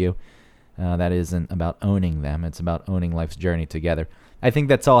faithful to you. That isn't about owning them. It's about owning life's journey together. I think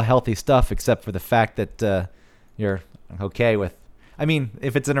that's all healthy stuff, except for the fact that you're okay with... I mean,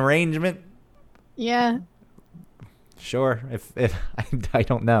 if it's an arrangement... Yeah. Sure. If I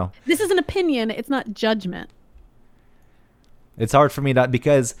don't know. This is an opinion. It's not judgment. It's hard for me to...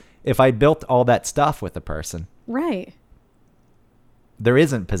 Because if I built all that stuff with a person... Right. There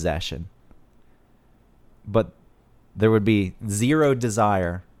isn't possession. But there would be zero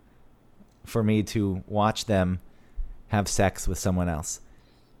desire for me to watch them have sex with someone else.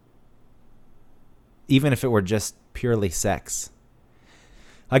 Even if it were just purely sex.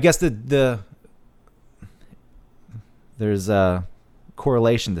 I guess there's a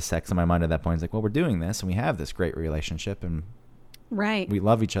correlation to sex in my mind at that point. It's like, well, we're doing this and we have this great relationship and right. We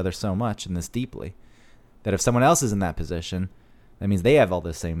love each other so much and this deeply that if someone else is in that position, that means they have all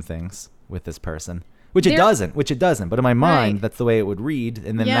the same things with this person. Which it doesn't. But in my mind, right. That's the way it would read,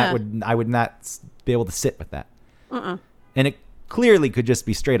 and then I would not be able to sit with that. And it clearly could just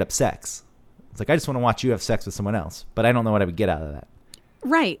be straight up sex. It's like, I just want to watch you have sex with someone else, but I don't know what I would get out of that.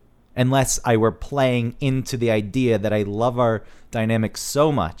 Right. Unless I were playing into the idea that I love our dynamic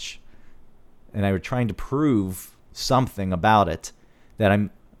so much, and I were trying to prove something about it, that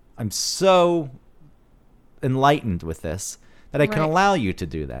I'm so enlightened with this that I can Right. allow you to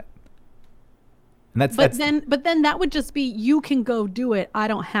do that. And that's But then that would just be, you can go do it. I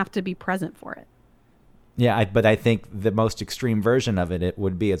don't have to be present for it. yeah. But I think the most extreme version of it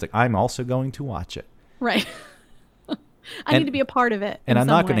would be it's like I'm also going to watch it. Right. I And- need to be a part of it. And in I'm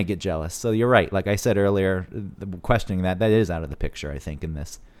some not going to way. get jealous. So you're right. Like I said earlier, questioning that is out of the picture, I think, in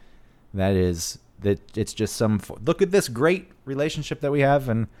this. That is, that it's just look at this great relationship that we have,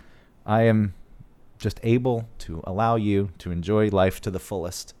 and I am just able to allow you to enjoy life to the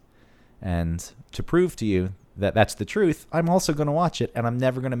fullest. And to prove to you that that's the truth, I'm also going to watch it, and I'm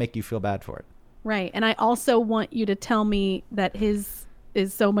never going to make you feel bad for it. Right. And I also want you to tell me that his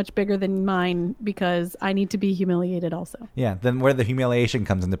is so much bigger than mine, because I need to be humiliated also. Yeah, then where the humiliation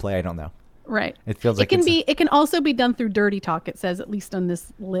comes into play, I don't know. Right. It feels like it can also be done through dirty talk, it says, at least on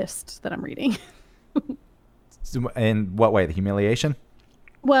this list that I'm reading. in what way? The humiliation?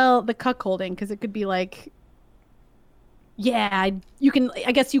 Well, the cuckolding, because it could be like, yeah, I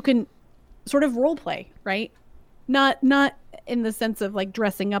guess you can sort of role play, right? Not in the sense of like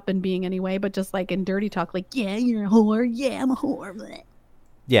dressing up and being anyway, but just like in dirty talk, like, yeah, you're a whore. Yeah, I'm a whore. Bleh.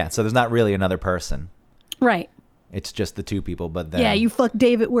 Yeah, so there's not really another person. Right. It's just the two people, but then... Yeah, you fucked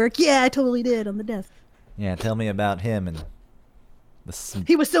Dave at work. Yeah, I totally did on the desk. Yeah, tell me about him and...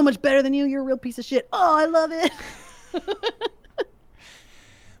 He was so much better than you. You're a real piece of shit. Oh, I love it.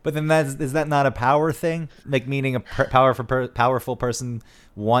 But then is that not a power thing? Like, meaning a powerful person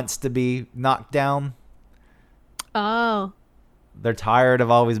wants to be knocked down? Oh. They're tired of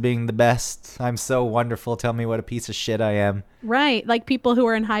always being the best. I'm so wonderful. Tell me what a piece of shit I am. Right. Like people who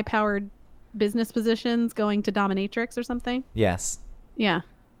are in high-powered business positions going to dominatrix or something. Yes. Yeah.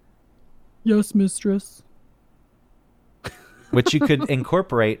 Yes, mistress. Which you could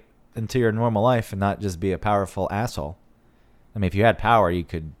incorporate into your normal life and not just be a powerful asshole. I mean, if you had power, you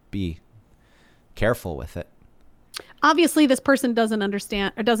could be careful with it. Obviously, this person doesn't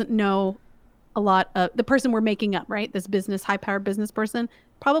understand or doesn't know a lot of the person we're making up, right? This high-powered business person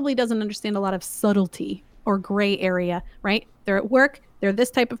probably doesn't understand a lot of subtlety or gray area, right? They're at work. They're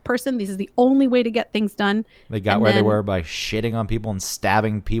this type of person. This is the only way to get things done. They got And where they then- were by shitting on people and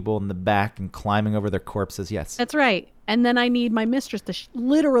stabbing people in the back and climbing over their corpses. Yes. That's right. And then I need my mistress to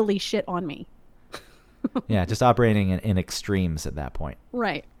literally shit on me. Yeah, just operating in extremes at that point.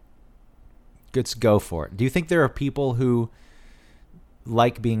 Right. Let's go for it. Do you think there are people who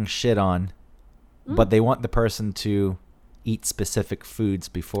like being shit on, but they want the person to eat specific foods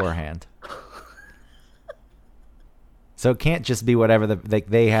beforehand? So it can't just be whatever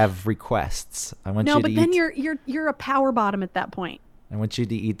they have requests. I want No, you but to then eat. you're a power bottom at that point. I want you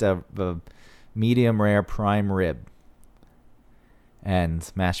to eat a medium rare prime rib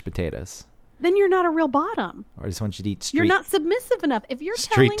and mashed potatoes. Then you're not a real bottom. Or I just want you to eat You're not submissive enough. If you're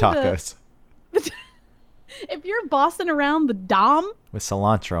street telling tacos if you're bossing around the dom, with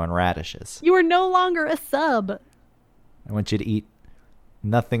cilantro and radishes. you are no longer a sub. I want you to eat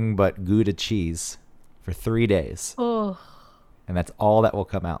nothing but Gouda cheese for 3 days. Oh, And that's all that will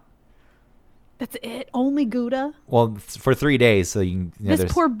come out. that's it. Only Gouda. Well, for 3 days, so This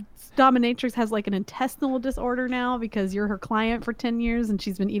there's poor dominatrix has like an intestinal disorder now because you're her client for 10 years and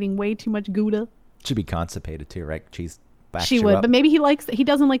she's been eating way too much Gouda. should be constipated too, right? Cheese backs She you would, up. but maybe he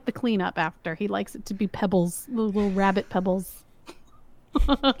doesn't like the cleanup after. He likes it to be pebbles, little rabbit pebbles.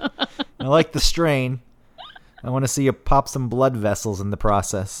 I like the strain. I want to see you pop some blood vessels in the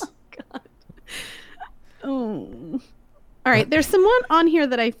process. Oh. All right, there's someone on here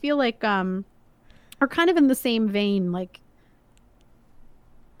that I feel like are kind of in the same vein, like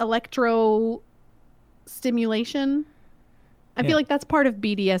electro stimulation. I Yeah. feel like that's part of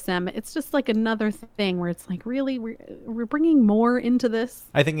BDSM. It's just like another thing where it's like, really, we're bringing more into this.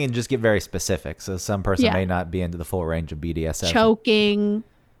 I think you can just get very specific. So some person Yeah. may not be into the full range of BDSM. Choking,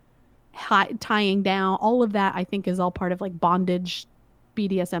 tying down, all of that I think is all part of like bondage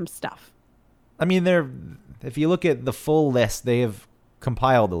BDSM stuff. I mean, if you look at the full list, they have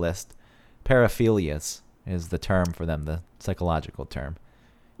compiled a list. Paraphilias is the term for them, the psychological term.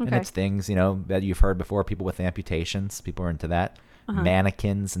 And Okay. it's things, that you've heard before. People with amputations, people are into that. Uh-huh.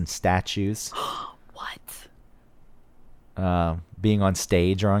 Mannequins and statues. What? Being on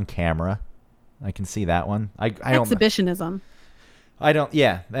stage or on camera. I can see that one. I don't. Exhibitionism. I don't.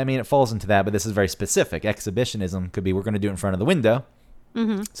 Yeah, I mean, it falls into that, but this is very specific. Exhibitionism could be we're going to do it in front of the window,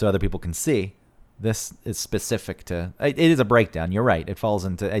 so other people can see. This is specific to. It is a breakdown. You're right. It falls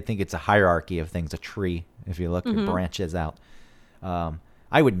into. I think it's a hierarchy of things. A tree. If you look, it branches out.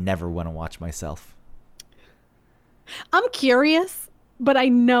 I would never want to watch myself. I'm curious, but I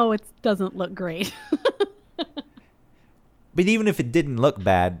know it doesn't look great. But even if it didn't look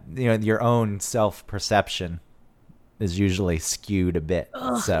bad, your own self-perception is usually skewed a bit.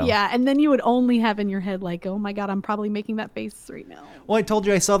 Ugh, So yeah, and then you would only have in your head like, oh my God, I'm probably making that face right now. Well, I told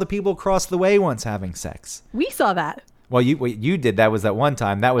you I saw the people across the way once having sex. We saw that. Well, what you did, that was that one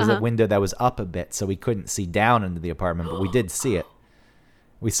time. That was a window that was up a bit, so we couldn't see down into the apartment, but we did see it.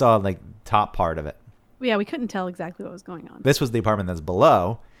 We saw like top part of it. Yeah, we couldn't tell exactly what was going on. This was the apartment that's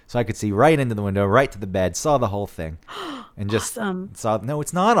below, so I could see right into the window, right to the bed, saw the whole thing. And just Awesome. saw, no,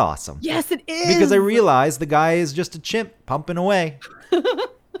 it's not awesome. Yes, it is. Because I realized the guy is just a chimp pumping away.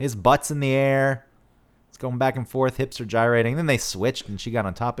 His butt's in the air. It's going back and forth. Hips are gyrating. Then they switched and she got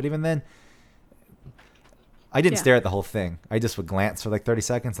on top. But even then, I didn't stare at the whole thing. I just would glance for like 30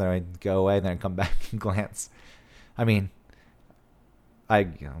 seconds. Then I'd go away. Then I'd come back and glance. I mean, I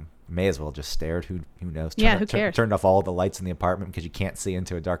may as well just stared. Who knows? Who cares? Turned off all the lights in the apartment because you can't see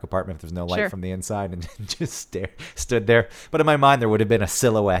into a dark apartment if there's no light from the inside, and just stood there. But in my mind, there would have been a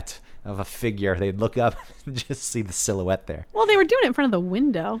silhouette of a figure. They'd look up and just see the silhouette there. Well, they were doing it in front of the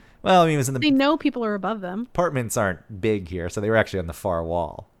window. Well, I mean, it was in the... They know people are above them. Apartments aren't big here, so they were actually on the far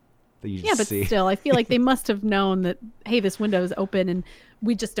wall. Yeah, but still, I feel like they must have known that, hey, this window is open and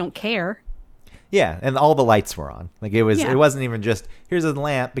we just don't care. Yeah, and all the lights were on. Like it wasn't even just, here's a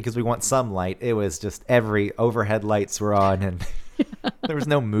lamp because we want some light. It was just every overhead lights were on, and there was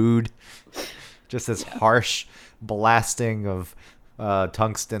no mood. Just this harsh blasting of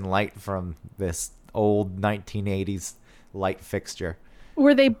tungsten light from this old 1980s light fixture.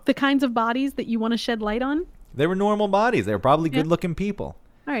 Were they the kinds of bodies that you want to shed light on? They were normal bodies. They were probably good-looking people.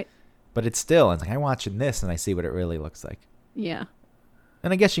 All right. But it's still, it's like I'm watching this and I see what it really looks like. Yeah.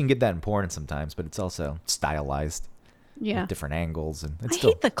 And I guess you can get that in porn sometimes, but it's also stylized. Yeah. With different angles, and it's I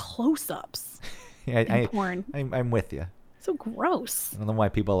hate the close-ups in porn. I'm with you. So gross. I don't know why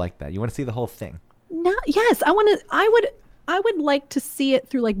people like that. You want to see the whole thing. No, yes, I would like to see it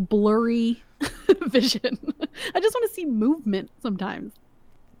through like blurry vision. I just want to see movement sometimes.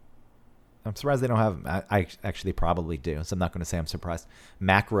 I'm surprised they don't have. I actually probably do, so I'm not going to say I'm surprised.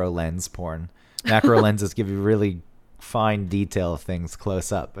 Macro lens porn. Macro lenses give you really fine detail of things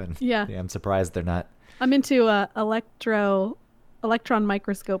close up, and I'm surprised they're not. I'm into electron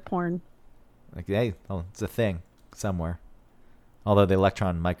microscope porn. Like, hey, it's a thing somewhere. Although the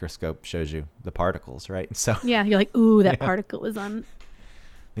electron microscope shows you the particles, right? So yeah, you're like, ooh, that particle is on.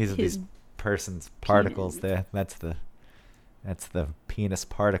 These are these person's particles. There, that's the penis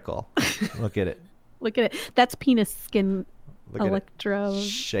particle. Look at it. Look at it. That's penis skin. Look electro at it.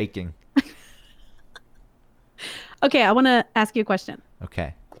 Shaking. Okay, I want to ask you a question.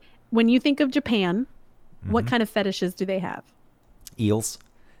 Okay. When you think of Japan, what kind of fetishes do they have? Eels.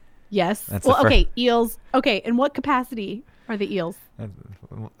 Yes. Okay, eels. Okay, in what capacity are the eels?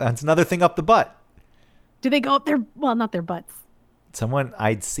 That's another thing up the butt. Do they go up their, well, not their butts.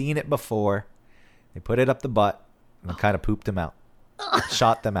 I'd seen it before. They put it up the butt and kind of pooped them out.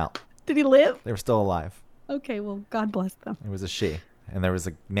 Shot them out. Did he live? They were still alive. Okay, well, God bless them. It was a she, and there was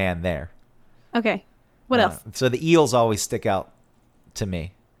a man there. Okay. What else? So the eels always stick out to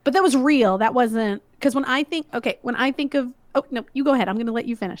me. But that was real. That wasn't, because when I think of, oh, no, you go ahead. I'm going to let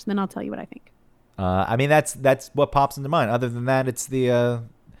you finish, then I'll tell you what I think. I mean, that's what pops into mind. Other than that, it's the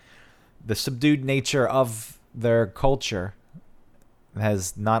subdued nature of their culture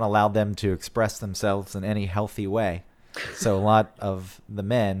has not allowed them to express themselves in any healthy way. So a lot of the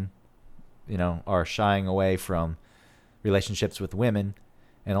men, are shying away from relationships with women,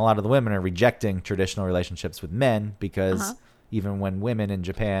 and a lot of the women are rejecting traditional relationships with men because even when women in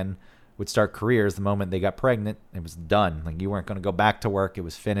Japan would start careers, the moment they got pregnant, it was done. Like, you weren't going to go back to work. It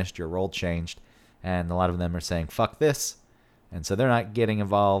was finished. Your role changed. And a lot of them are saying, fuck this. And so they're not getting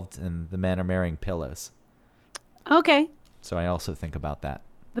involved, and the men are marrying pillows. Okay. So I also think about that.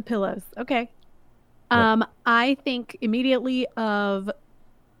 The pillows. Okay. I think immediately of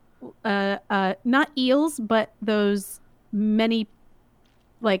not eels, but those many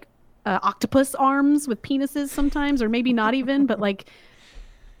like octopus arms with penises sometimes, or maybe not even, but like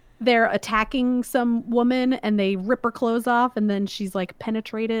they're attacking some woman and they rip her clothes off, and then she's like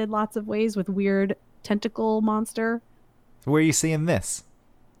penetrated lots of ways with weird tentacle monster. Where are you seeing this?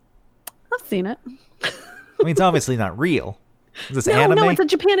 I've seen it. I mean, it's obviously not real. Is this anime? No, it's a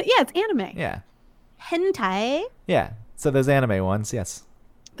Japan. Yeah, it's anime. Yeah. Hentai. Yeah. So those anime ones, yes.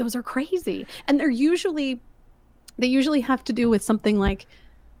 Those are crazy. And they usually have to do with something like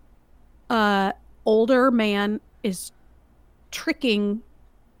older man is tricking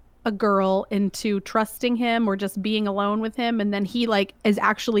a girl into trusting him or just being alone with him, and then he like is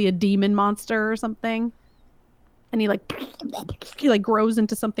actually a demon monster or something. And he like grows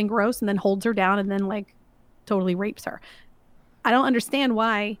into something gross and then holds her down and then like totally rapes her. I don't understand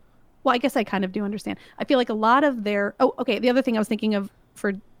why. Well, I guess I kind of do understand. I feel like a lot of their. Oh, okay. The other thing I was thinking of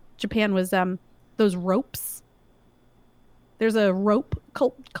for Japan was those ropes. There's a rope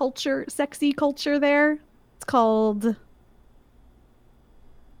culture, sexy culture there. It's called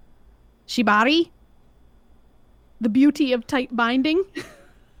shibari, the beauty of tight binding,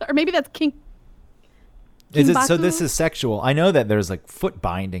 or maybe that's kink. Is it so? Kinbaku? This is sexual. I know that there's like foot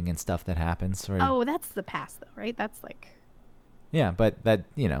binding and stuff that happens. Or, Oh, that's the past, though, right? That's like. yeah, but that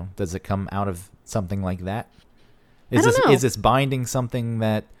does it come out of something like that? I don't know. Is this binding something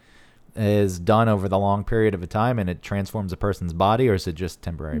that is done over the long period of a time and it transforms a person's body, or is it just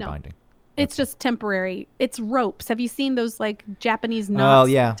temporary No. binding? It's just temporary. It's ropes. Have you seen those like Japanese knots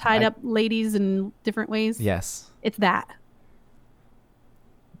yeah. tied up ladies in different ways? Yes. It's that.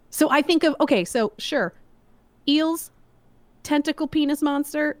 So I think of, okay, so sure. Eels, tentacle penis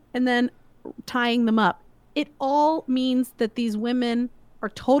monster, and then tying them up. It all means that these women are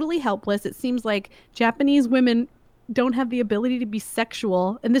totally helpless. It seems like Japanese women don't have the ability to be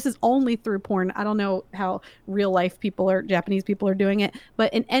sexual, and this is only through porn. I don't know how real life people or Japanese people are doing it,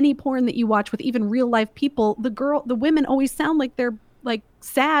 but in any porn that you watch with even real life people, the women always sound like they're like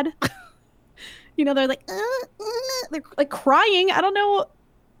sad. They're like they're like crying. I don't know.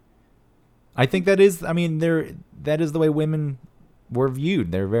 I think that is the way women were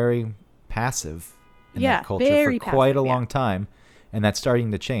viewed. They're very passive in that culture very for quite a passive, long time, and that's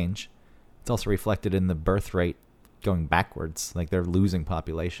starting to change. It's also reflected in the birth rate going backwards. Like they're losing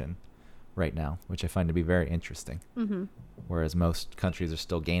population right now, which I find to be very interesting. Mm-hmm. Whereas most countries are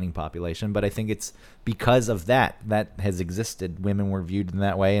still gaining population. But I think it's because of that has existed. Women were viewed in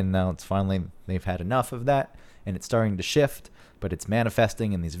that way, and now it's finally, they've had enough of that, and it's starting to shift, but it's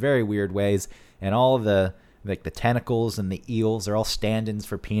manifesting in these very weird ways. And all of the tentacles and the eels are all stand-ins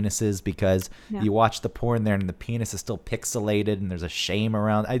for penises, because you watch the porn there and the penis is still pixelated and there's a shame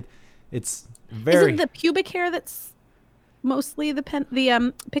around. It's very... Isn't the pubic hair that's mostly the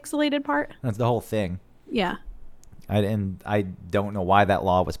pixelated part? That's the whole thing. Yeah. I don't know why that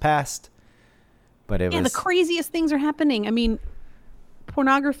law was passed, but it was... the craziest things are happening. I mean,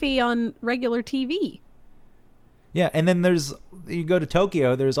 pornography on regular TV. Yeah, and then you go to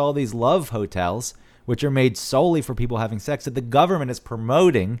Tokyo, there's all these love hotels, which are made solely for people having sex, that the government is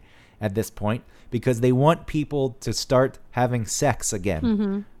promoting at this point because they want people to start having sex again.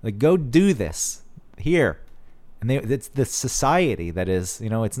 Mm-hmm. Like, go do this here. And it's the society that is,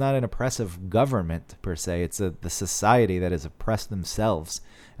 it's not an oppressive government per se. It's the society that has oppressed themselves.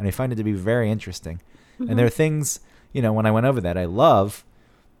 And I find it to be very interesting. Mm-hmm. And there are things, when I went over that, I love,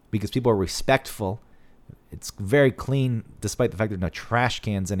 because people are respectful. It's very clean, despite the fact there's no trash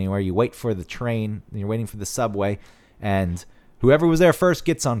cans anywhere. You wait for the train, you're waiting for the subway, and whoever was there first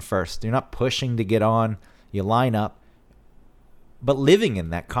gets on first. You're not pushing to get on. You line up. But living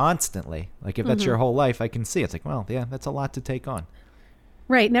in that constantly, like if that's your whole life, I can see it's like, well, yeah, that's a lot to take on.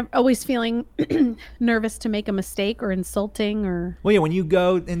 Right. Never always feeling nervous to make a mistake or insulting or... Well, yeah, when you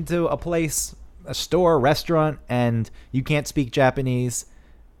go into a place, a store, a restaurant, and you can't speak Japanese,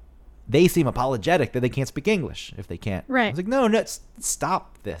 they seem apologetic that they can't speak English if they can't. Right. I was like, no,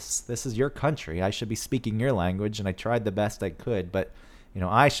 stop this. This is your country. I should be speaking your language, and I tried the best I could, but,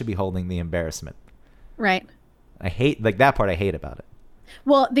 I should be holding the embarrassment. Right. I hate, that part I hate about it.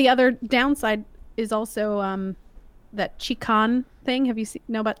 Well, the other downside is also that Chikan thing. Have you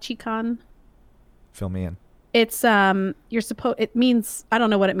know about Chikan? Fill me in. It's it means, I don't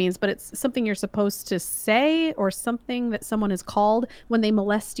know what it means, but it's something you're supposed to say or something that someone is called when they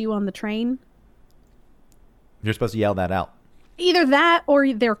molest you on the train. You're supposed to yell that out. Either that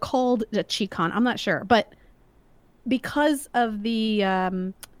or they're called a Chikan. I'm not sure, but because of the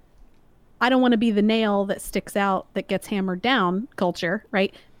I don't want to be the nail that sticks out that gets hammered down culture,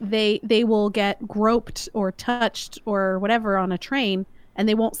 right? They will get groped or touched or whatever on a train, and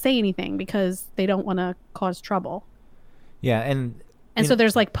they won't say anything because they don't want to cause trouble. Yeah, and so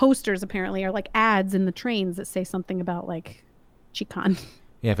there's like posters apparently, or like ads in the trains that say something about like Chikan.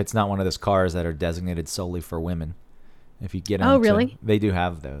 Yeah, if it's not one of those cars that are designated solely for women. If you get into, Oh, really? They do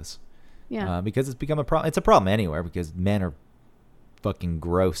have those. Yeah. Because it's become a problem. It's a problem anywhere because men are fucking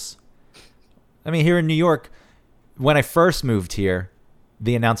gross. I mean, here in New York, when I first moved here,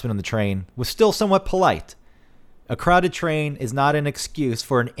 the announcement on the train was still somewhat polite. A crowded train is not an excuse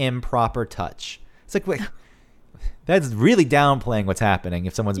for an improper touch. It's like, wait, that's really downplaying what's happening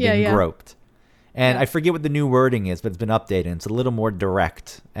if someone's being groped. And I forget what the new wording is, but it's been updated. It's a little more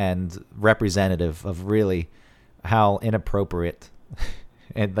direct and representative of really how inappropriate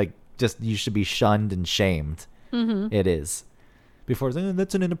and like just you should be shunned and shamed it is. Before it's like,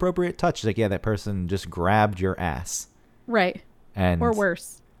 that's an inappropriate touch. It's like, yeah, that person just grabbed your ass. Right. And Or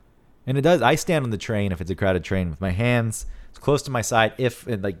worse. And it does. I stand on the train if it's a crowded train with my hands close to my side,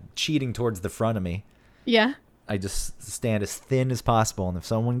 and like cheating towards the front of me. Yeah. I just stand as thin as possible, and if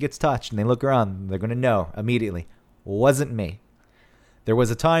someone gets touched and they look around, they're going to know immediately. Wasn't me. There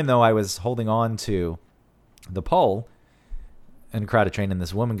was a time, though, I was holding on to the pole in a crowded train, and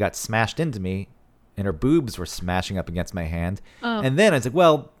this woman got smashed into me, and her boobs were smashing up against my hand. Oh. And then I was like,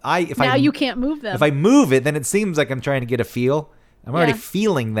 well, now you can't move them. If I move it, then it seems like I'm trying to get a feel. I'm already Yeah.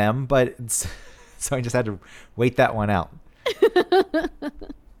 feeling them, but so I just had to wait that one out.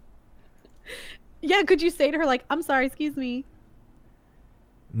 Yeah, could you say to her, like, I'm sorry, excuse me?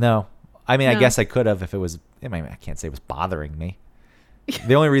 No. I mean, I No. guess I could have if it was, I can't say it was bothering me.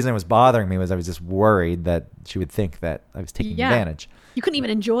 The only reason it was bothering me was I was just worried that she would think that I was taking Yeah. advantage. You couldn't even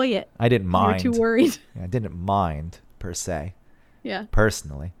enjoy it. I didn't mind. You were too worried. I didn't mind, per se, Yeah.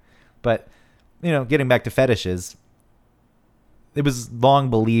 personally. But, getting back to fetishes, it was long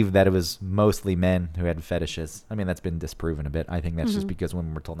believed that it was mostly men who had fetishes. I mean, that's been disproven a bit. I think that's just because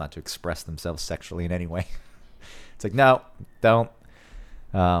women were told not to express themselves sexually in any way. It's like, no, don't.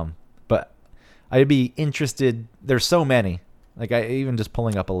 But I'd be interested. There's so many. Like, I even just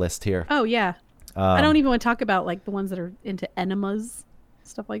pulling up a list here. Oh, yeah. I don't even want to talk about, like, the ones that are into enemas,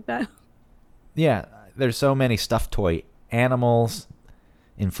 stuff like that. Yeah, there's so many stuffed toy animals,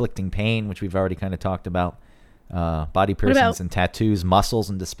 inflicting pain, which we've already kind of talked about. Body piercings and tattoos, muscles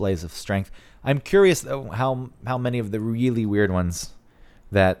and displays of strength. I'm curious though how many of the really weird ones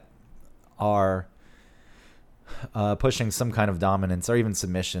that are pushing some kind of dominance or even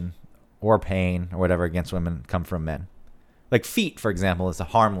submission or pain or whatever against women come from men. Like feet, for example, is a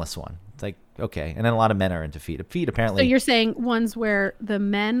harmless one. It's like, okay. And then a lot of men are into feet. Feet apparently. So you're saying ones where the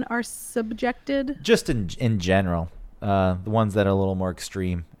men are subjected? Just in general. The ones that are a little more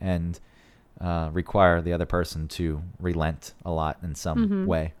extreme and require the other person to relent a lot in some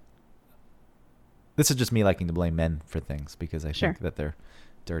way. This is just me liking to blame men for things because I think that they're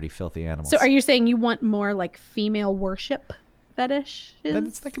dirty, filthy animals. So are you saying you want more like female worship fetish?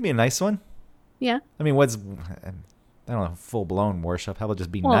 That could be a nice one. Yeah. I mean, I don't know, full-blown worship. How about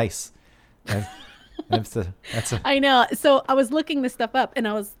just be nice? That's a I know. So I was looking this stuff up and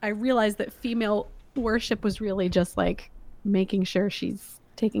I realized that female worship was really just like making sure she's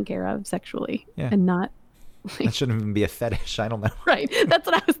taken care of sexually and not that shouldn't even be a fetish. I don't know. Right. That's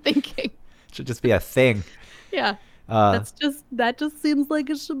what I was thinking. It should just be a thing. Yeah. That just seems like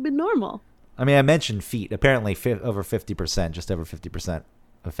it should be normal. I mean, I mentioned feet. Apparently over 50%, just over 50%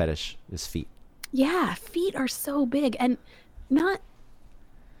 of fetish is feet. Yeah, feet are so big and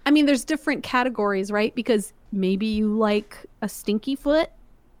there's different categories, right? Because maybe you like a stinky foot,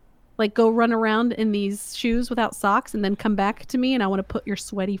 like go run around in these shoes without socks and then come back to me and I want to put your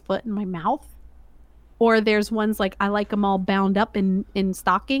sweaty foot in my mouth. Or there's ones like I like them all bound up in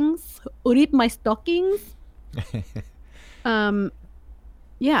stockings. Eat my stockings.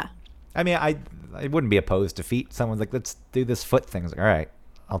 Yeah. I mean, I wouldn't be opposed to feet. Someone's like, let's do this foot thing. I was like, all right,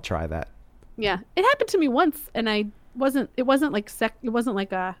 I'll try that. Yeah, it happened to me once, and it wasn't like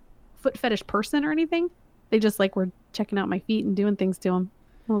a foot fetish person or anything. They just like were checking out my feet and doing things to them.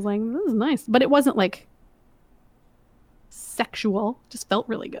 I was like, this is nice, but it wasn't like sexual. Just felt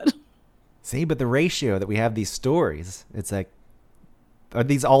really good. See, but the ratio that we have these stories, it's like, are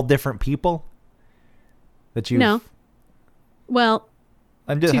these all different people that you? No. Well,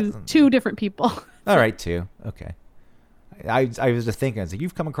 I'm just two different people. All right, two. Okay. I was just thinking, I was like,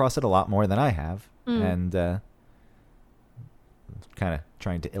 you've come across it a lot more than I have, and kind of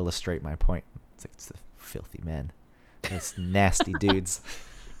trying to illustrate my point. It's the filthy men, those nasty dudes.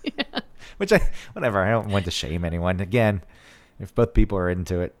 Yeah. Whatever. I don't want to shame anyone. Again, if both people are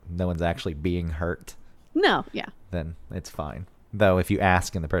into it, no one's actually being hurt. No, yeah. Then it's fine. Though, if you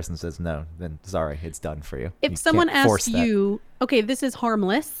ask and the person says no, then sorry, it's done for you. If someone asks you, okay, this is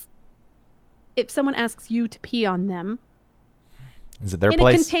harmless. If someone asks you to pee on them, is it their in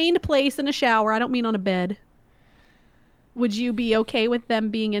place? a contained place in a shower, I don't mean on a bed, would you be okay with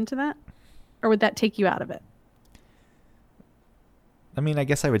them being into that? Or would that take you out of it? I mean, I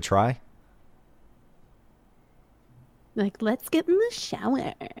guess I would try. Like, let's get in the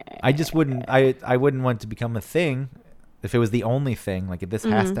shower. I just wouldn't. I wouldn't want it to become a thing if it was the only thing. Like, if this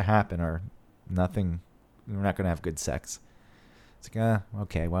has to happen or nothing, we're not going to have good sex. It's like,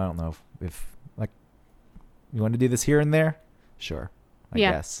 okay, well, I don't know if like, you want to do this here and there? Sure, I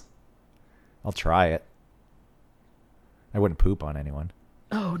guess. I'll try it. I wouldn't poop on anyone.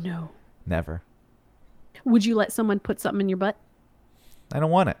 Oh, no. Never. Would you let someone put something in your butt? I don't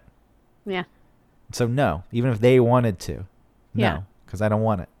want it. Yeah. So no, even if they wanted to. Yeah. No, because I don't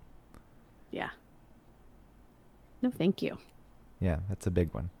want it. Yeah. No, thank you. Yeah, that's a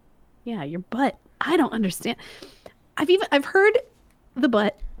big one. Yeah, your butt. I don't understand. I've heard the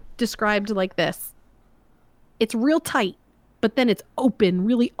butt described like this. It's real tight, but then it's open,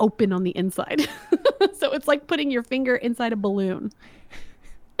 really open on the inside. So it's like putting your finger inside a balloon.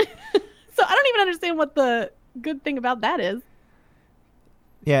 So I don't even understand what the good thing about that is.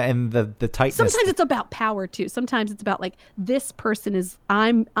 Yeah, and the tightness. Sometimes it's about power too. Sometimes it's about like this person is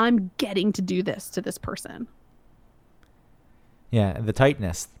I'm getting to do this to this person. Yeah, the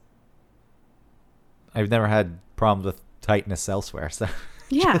tightness. I've never had problems with tightness elsewhere, so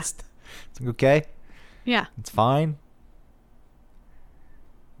Yeah. it's okay. Yeah. It's fine.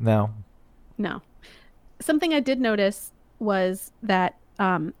 No. No. Something I did notice was that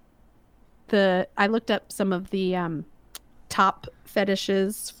I looked up some of the top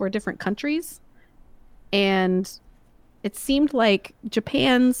fetishes for different countries, and it seemed like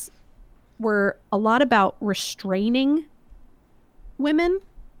Japan's were a lot about restraining women,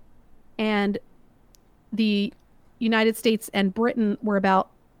 and the United States and Britain were about,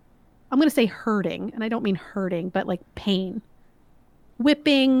 I'm going to say hurting, and I don't mean hurting, but like pain.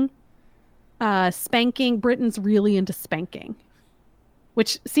 Whipping, spanking. Britain's really into spanking,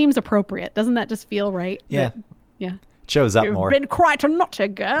 which seems appropriate. Doesn't that just feel right? Yeah. Yeah. It shows up You've more. been quite a naughty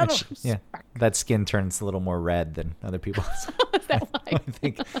girl. Yeah. That skin turns a little more red than other people's. Is that why? I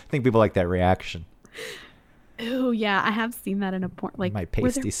think people like that reaction. Oh yeah, I have seen that in a porn. Like My where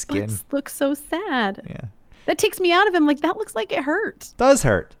pasty their skin. butts look so sad. Yeah. That takes me out of him. Like that looks like it hurt. Does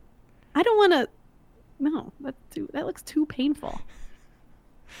hurt. I don't want to. No, that looks too painful.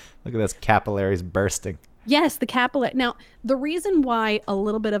 Look at those capillaries bursting. Yes, the capillary. Now, the reason why a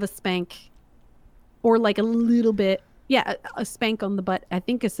little bit of a spank, or like a little bit, a spank on the butt, I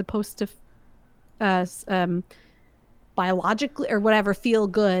think is supposed to, biologically or whatever, feel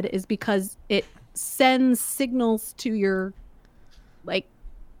good, is because it sends signals to your, like,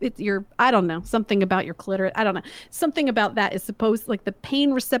 it's your, I don't know, something about your clitoris. I don't know. Something about that is supposed, like the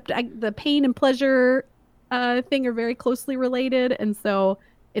pain receptor, the pain and pleasure thing are very closely related. And so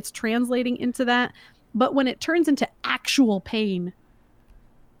it's translating into that. But when it turns into actual pain,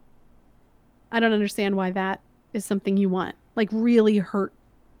 I don't understand why that is something you want. Like, really hurt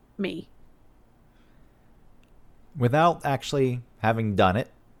me. Without actually having done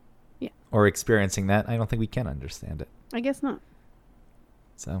it, Yeah. or experiencing that, I don't think we can understand it. I guess not.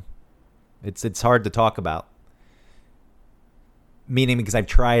 So it's hard to talk about. Meaning because I've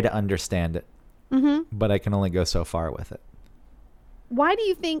tried to understand it, but I can only go so far with it. Why do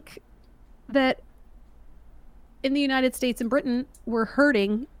you think that in the United States and Britain we're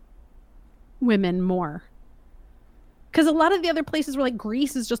hurting women more? Because a lot of the other places were like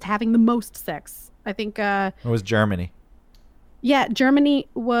Greece is just having the most sex. I think. It was Germany. Yeah, Germany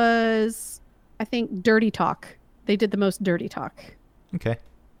was, I think, dirty talk. They did the most dirty talk. Okay.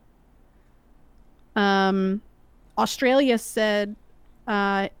 Australia said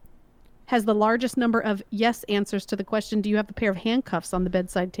has the largest number of yes answers to the question, do you have a pair of handcuffs on the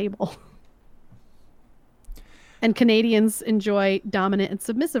bedside table? And Canadians enjoy dominant and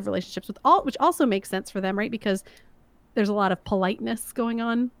submissive relationships with all, which also makes sense for them, right? Because there's a lot of politeness going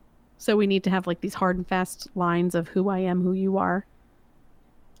on. So we need to have like these hard and fast lines of who I am, who you are.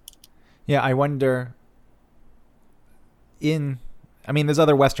 Yeah, I wonder there's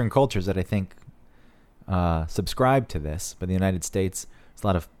other Western cultures that I think subscribe to this, but in the United States, there's a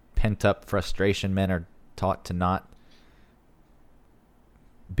lot of pent-up frustration. Men are taught to not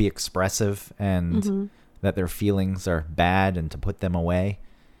be expressive and that their feelings are bad and to put them away.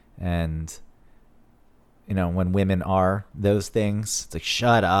 And, when women are those things, it's like,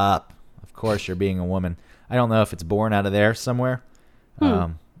 shut up. Of course you're being a woman. I don't know if it's born out of there somewhere.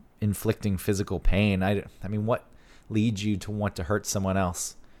 Inflicting physical pain. I mean, what leads you to want to hurt someone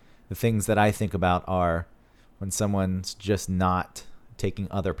else? The things that I think about are when someone's just not taking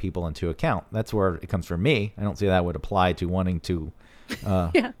other people into account. That's where it comes from me. I don't see that would apply to wanting to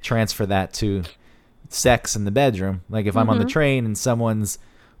transfer that to sex in the bedroom. Like if I'm on the train and someone's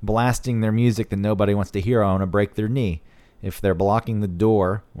blasting their music that nobody wants to hear, I want to break their knee. If they're blocking the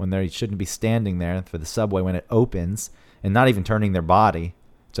door when they shouldn't be standing there for the subway when it opens and not even turning their body,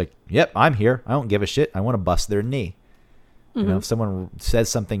 it's like, yep, I'm here. I don't give a shit. I want to bust their knee. If someone says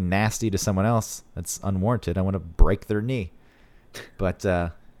something nasty to someone else that's unwarranted, I want to break their knee. But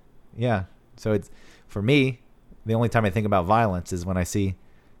so it's, for me, the only time I think about violence is when I see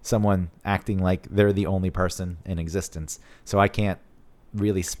someone acting like they're the only person in existence. So I can't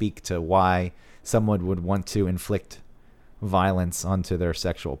really speak to why someone would want to inflict violence onto their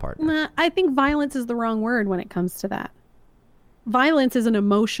sexual partner. Nah, I think violence is the wrong word when it comes to that. Violence is an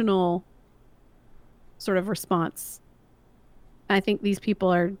emotional sort of response. I think these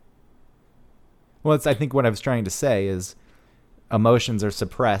people are. Well, I think what I was trying to say is emotions are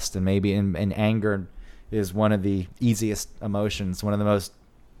suppressed, and maybe in anger is one of the easiest emotions, one of the most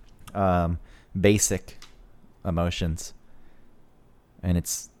basic emotions. And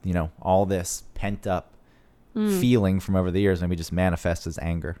it's, all this pent up feeling from over the years maybe just manifests as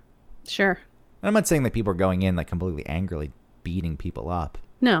anger. Sure. And I'm not saying that people are going in like completely angrily beating people up.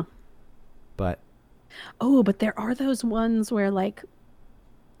 No. But. Oh, but there are those ones where like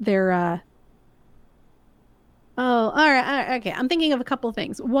they're, all right. Okay. I'm thinking of a couple of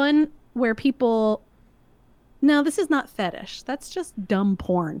things. One where people, no, this is not fetish. That's just dumb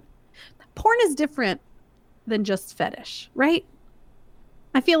porn. Porn is different than just fetish, right?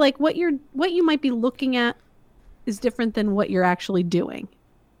 I feel like what you might be looking at is different than what you're actually doing.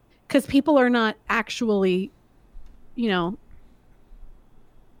 Because people are not actually,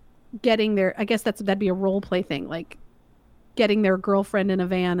 getting their, I guess that'd be a role play thing, like getting their girlfriend in a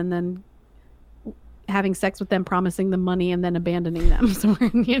van and then having sex with them, promising them money, and then abandoning them somewhere.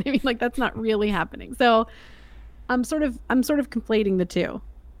 You know what I mean? Like that's not really happening. So I'm sort of conflating the two.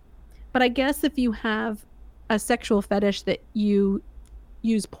 But I guess if you have a sexual fetish that you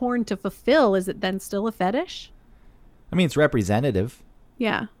use porn to fulfill, is it then still a fetish? I mean, it's representative.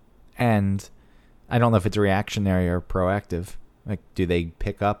 Yeah. And I don't know if it's reactionary or proactive. Like, do they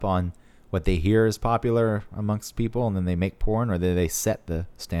pick up on what they hear is popular amongst people and then they make porn, or do they set the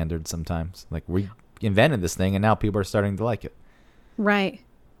standard sometimes? Like, we invented this thing and now people are starting to like it. Right.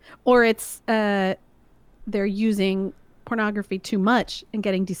 Or it's they're using pornography too much and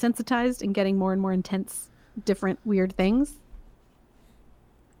getting desensitized and getting more and more intense, different, weird things.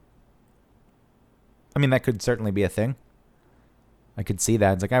 I mean, that could certainly be a thing. I could see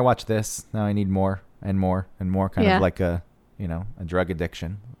that. It's like, I watch this, now I need more and more and more, kind of like a drug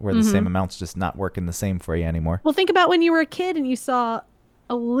addiction where the same amount's just not working the same for you anymore. Well, think about when you were a kid and you saw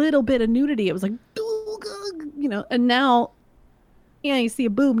a little bit of nudity. It was like, and now, you see a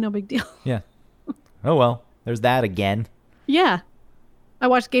boob, no big deal. Yeah. Oh, well, there's that again. Yeah. I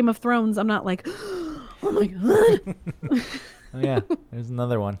watched Game of Thrones. I'm not like, oh my God. Oh, yeah. There's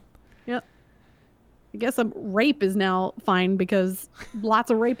another one. Yep. I guess rape is now fine because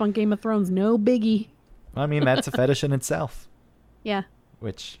lots of rape on Game of Thrones. No biggie. I mean, that's a fetish in itself. Yeah.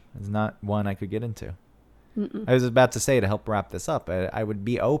 Which is not one I could get into. Mm-mm. I was about to say, to help wrap this up, I would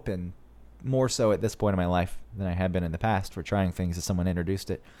be open more so at this point in my life than I have been in the past for trying things if someone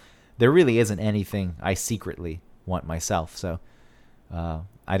introduced it. There really isn't anything I secretly want myself. So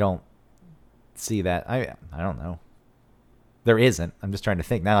I don't see that. I don't know. There isn't. I'm just trying to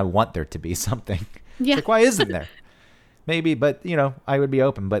think. Now I want there to be something. Yeah. Like, why isn't there? Maybe, but I would be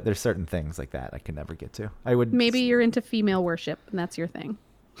open. But there's certain things like that I could never get to. Maybe you're into female worship, and that's your thing.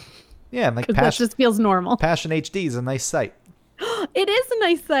 Yeah, like that just feels normal. Passion HD is a nice site. It is a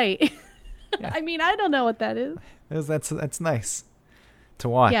nice site. Yeah. I mean, I don't know what that is. That's nice to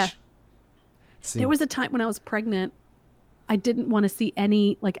watch. Yeah. There was a time when I was pregnant, I didn't want to see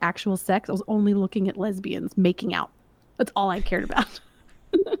any like actual sex. I was only looking at lesbians making out. That's all I cared about.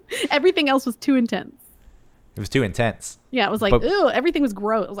 Everything else was too intense. It was too intense. Yeah, it was like, ew, everything was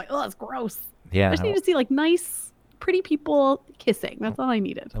gross. I was like, oh, that's gross. Yeah. I just need to see like nice, pretty people kissing. That's all I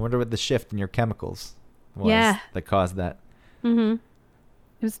needed. I wonder what the shift in your chemicals was that caused that. Mm-hmm. It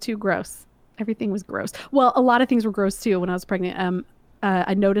was too gross. Everything was gross. Well, a lot of things were gross too when I was pregnant.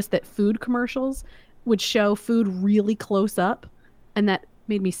 I noticed that food commercials would show food really close up, and that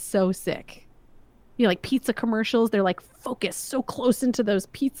made me so sick. Like pizza commercials, they're like focused so close into those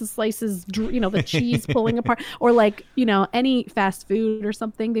pizza slices, the cheese pulling apart, or like, any fast food or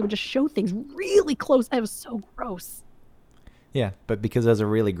something, they would just show things really close. It was so gross. Yeah, but because those are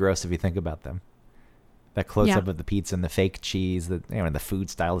really gross if you think about them. That close up of the pizza and the fake cheese, the food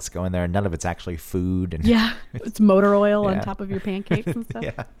stylists go in there, and none of it's actually food. And yeah, it's motor oil on top of your pancakes and stuff.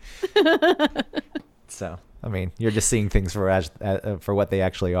 Yeah. So, I mean, you're just seeing things for what they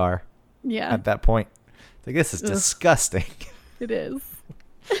actually are. Yeah. At that point, it's like, this is disgusting. It is.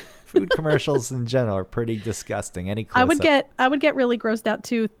 Food commercials in general are pretty disgusting. Any close I would get really grossed out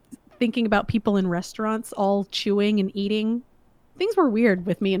too, thinking about people in restaurants all chewing and eating. Things were weird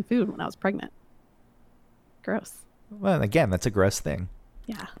with me and food when I was pregnant. Gross. Well, again, that's a gross thing.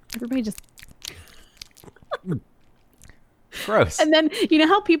 Yeah. Everybody just gross. And then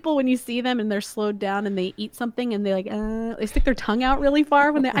how people, when you see them and they're slowed down and they eat something and they they stick their tongue out really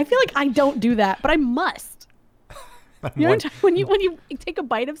far when I feel like I don't do that, but I must. When you take a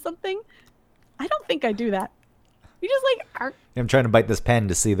bite of something, I don't think I do that. You just like arc. I'm trying to bite this pen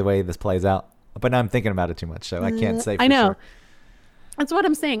to see the way this plays out, but now I'm thinking about it too much, so I can't say for I know. Sure. That's what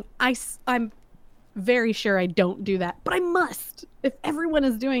I'm saying. I'm very sure I don't do that, but I must. If everyone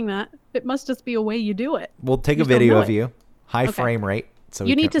is doing that, it must just be a way you do it. We'll take a You don't video know of it. you, high Okay. frame rate. So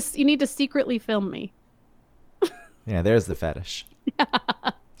You need to secretly film me. Yeah, there's the fetish.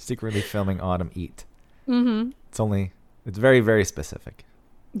 Secretly filming Autumn eat. Mm-hmm. It's very, very specific.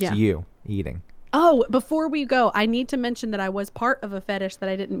 Yeah. It's you eating. Oh, before we go, I need to mention that I was part of a fetish that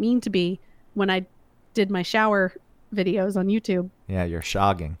I didn't mean to be when I did my shower videos on YouTube. Yeah, you're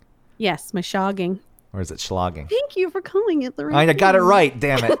shogging. Yes, my shogging. Or is it schlogging? Thank you for calling it the right I got it thing. right,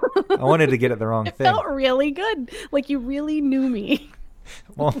 damn it. I wanted to get it the wrong It thing. felt really good. Like you really knew me.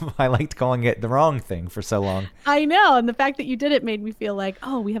 Well, I liked calling it the wrong thing for so long. I know. And the fact that you did it made me feel like,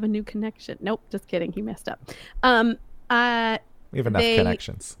 oh, we have a new connection. Nope, just kidding. He messed up. We have enough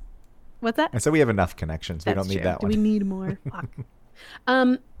connections. What's that? I said we have enough connections. We That's don't need true. that Do one. we need more?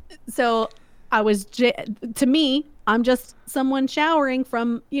 Fuck. So I was, to me, I'm just someone showering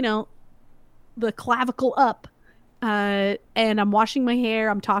from, the clavicle up. And I'm washing my hair.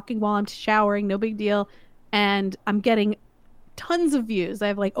 I'm talking while I'm showering. No big deal. And I'm getting tons of views. I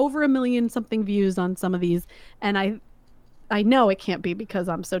have like over 1 million something views on some of these. And I know it can't be because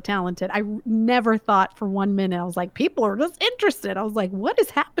I'm so talented. I never thought for 1 minute. I was like, people are just interested. I was like, what is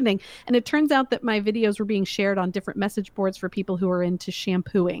happening? And it turns out that my videos were being shared on different message boards for people who are into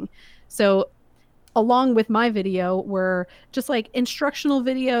shampooing. So along with my video were just like instructional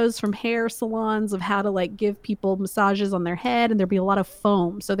videos from hair salons of how to like give people massages on their head, and there'd be a lot of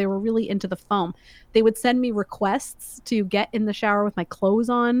foam. So they were really into the foam. They would send me requests to get in the shower with my clothes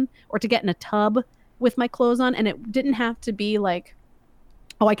on or to get in a tub with my clothes on, and it didn't have to be like,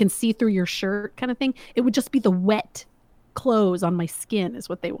 oh, I can see through your shirt kind of thing. It would just be the wet clothes on my skin is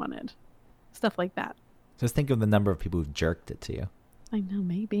what they wanted. Stuff like that. Just think of the number of people who've jerked it to you. I know,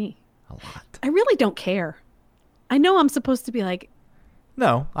 maybe. A lot. I really don't care. I know I'm supposed to be like,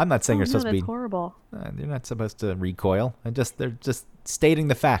 No, I'm not saying oh, you're no, supposed to that's be. horrible. You're not supposed to recoil. They're just stating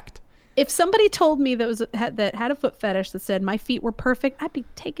the fact. If somebody told me that had a foot fetish that said my feet were perfect, I'd be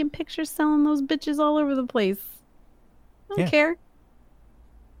taking pictures, selling those bitches all over the place. I don't Yeah. care.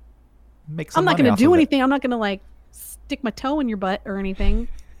 Make some I'm not money going off to do of it. anything. I'm not going to like stick my toe in your butt or anything.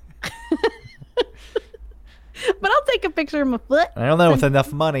 But I'll take a picture of my foot. I don't know, with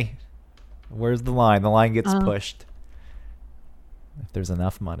enough money. Where's the line? The line gets Oh. pushed. If there's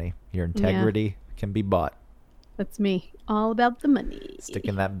enough money, your integrity can be bought. That's me. All about the money.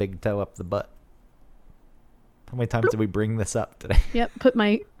 Sticking that big toe up the butt. How many times did we bring this up today? Yep. Put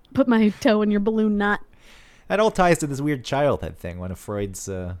my toe in your balloon knot. That all ties to this weird childhood thing. One of Freud's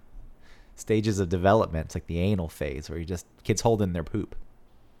stages of development. It's like the anal phase where kids hold in their poop.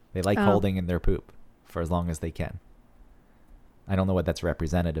 They like holding in their poop for as long as they can. I don't know what that's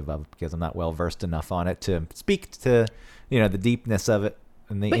representative of because I'm not well versed enough on it to speak to, the deepness of it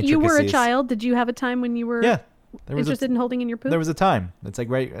and the But intricacies. you were a child. Did you have a time when you were interested in holding in your poop? There was a time. It's like,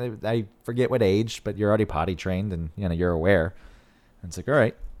 right, I forget what age, but you're already potty trained and, you're aware. And it's like, all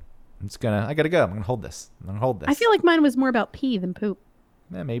right, I got to go. I'm going to hold this. I feel like mine was more about pee than poop.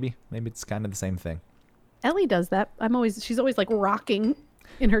 Yeah, maybe it's kind of the same thing. Ellie does that. She's always like rocking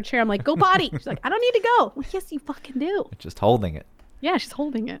in her chair. I'm like, go potty. She's like, I don't need to go. I'm like, yes, you fucking do. Just holding it. Yeah, she's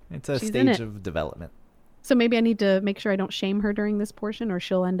holding it. It's a She's in stage it. of development. So maybe I need to make sure I don't shame her during this portion, or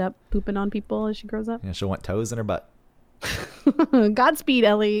she'll end up pooping on people as she grows up. She'll want toes in her butt. Godspeed,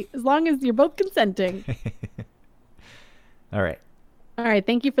 Ellie, as long as you're both consenting. All right. All right,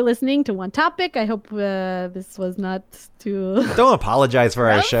 thank you for listening to One Topic. I hope this was not too... Don't apologize for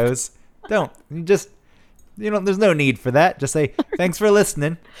our Gross. shows. Don't. You just, there's no need for that. Just say, thanks for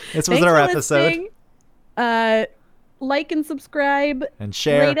listening. This was Thanks our for episode. listening. Like and subscribe. And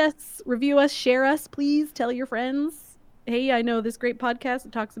share. Rate us, review us, share us, please. Tell your friends. Hey, I know this great podcast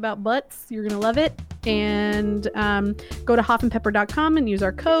that talks about butts. You're going to love it. And go to hoffandpepper.com and use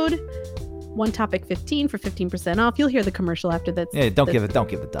our code OneTopic15 for 15% off. You'll hear the commercial after that. Yeah, don't give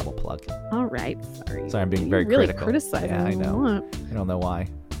the double plug. All right. Sorry, I'm being You're very really critical. criticizing Yeah, I me. know. What? I don't know why.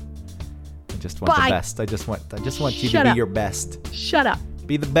 I just want Bye. the best. I just want you Shut to be up. your best. Shut up.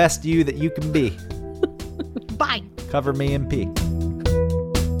 Be the best you that you can be. Bye. Cover me in pee.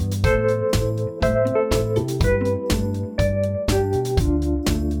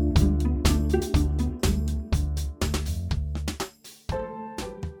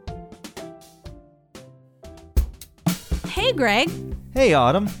 Hey, Greg. Hey,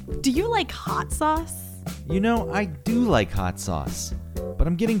 Autumn. Do you like hot sauce? I do like hot sauce, but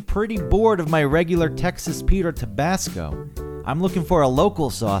I'm getting pretty bored of my regular Texas Pete or Tabasco. I'm looking for a local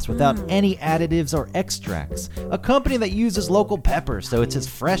sauce without any additives or extracts. A company that uses local peppers so it's as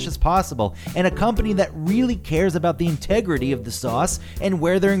fresh as possible, and a company that really cares about the integrity of the sauce and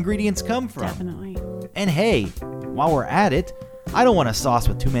where their ingredients come from. Definitely. And hey, while we're at it, I don't want a sauce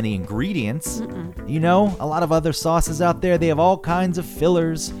with too many ingredients. You know, a lot of other sauces out there, they have all kinds of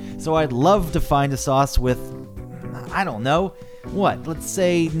fillers. So I'd love to find a sauce with, I don't know, let's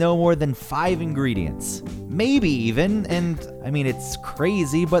say no more than 5 ingredients. Maybe even, and I mean, it's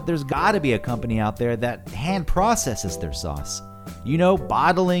crazy, but there's gotta be a company out there that hand processes their sauce. You know,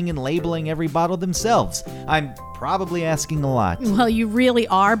 bottling and labeling every bottle themselves. I'm probably asking a lot. Well, you really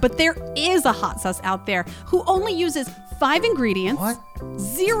are, but there is a hot sauce out there who only uses 5 ingredients,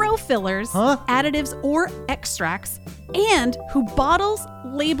 0 fillers, additives, or extracts, and who bottles,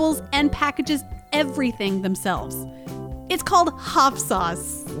 labels, and packages everything themselves. It's called Hoff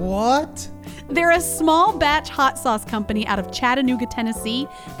Sauce. What? They're a small batch hot sauce company out of Chattanooga, Tennessee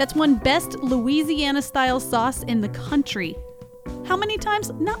that's won Best Louisiana-style sauce in the country. How many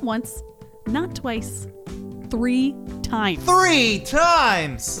times? Not once, not twice, 3 times. 3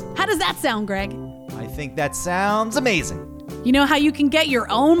 times! How does that sound, Greg? I think that sounds amazing. You know how you can get your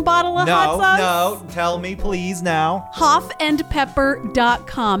own bottle of hot sauce? No, tell me please now.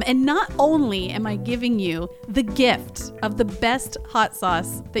 Hoffandpepper.com. And not only am I giving you the gift of the best hot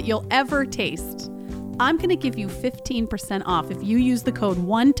sauce that you'll ever taste, I'm going to give you 15% off if you use the code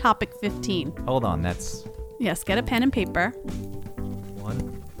ONETOPIC15. Hold on, that's... Yes, get a pen and paper.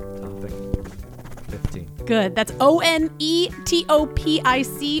 ONETOPIC15. Good. That's ONETOPIC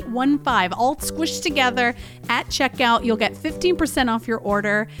 15, all squished together at checkout. You'll get 15% off your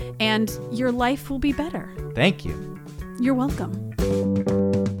order and your life will be better. Thank you. You're welcome.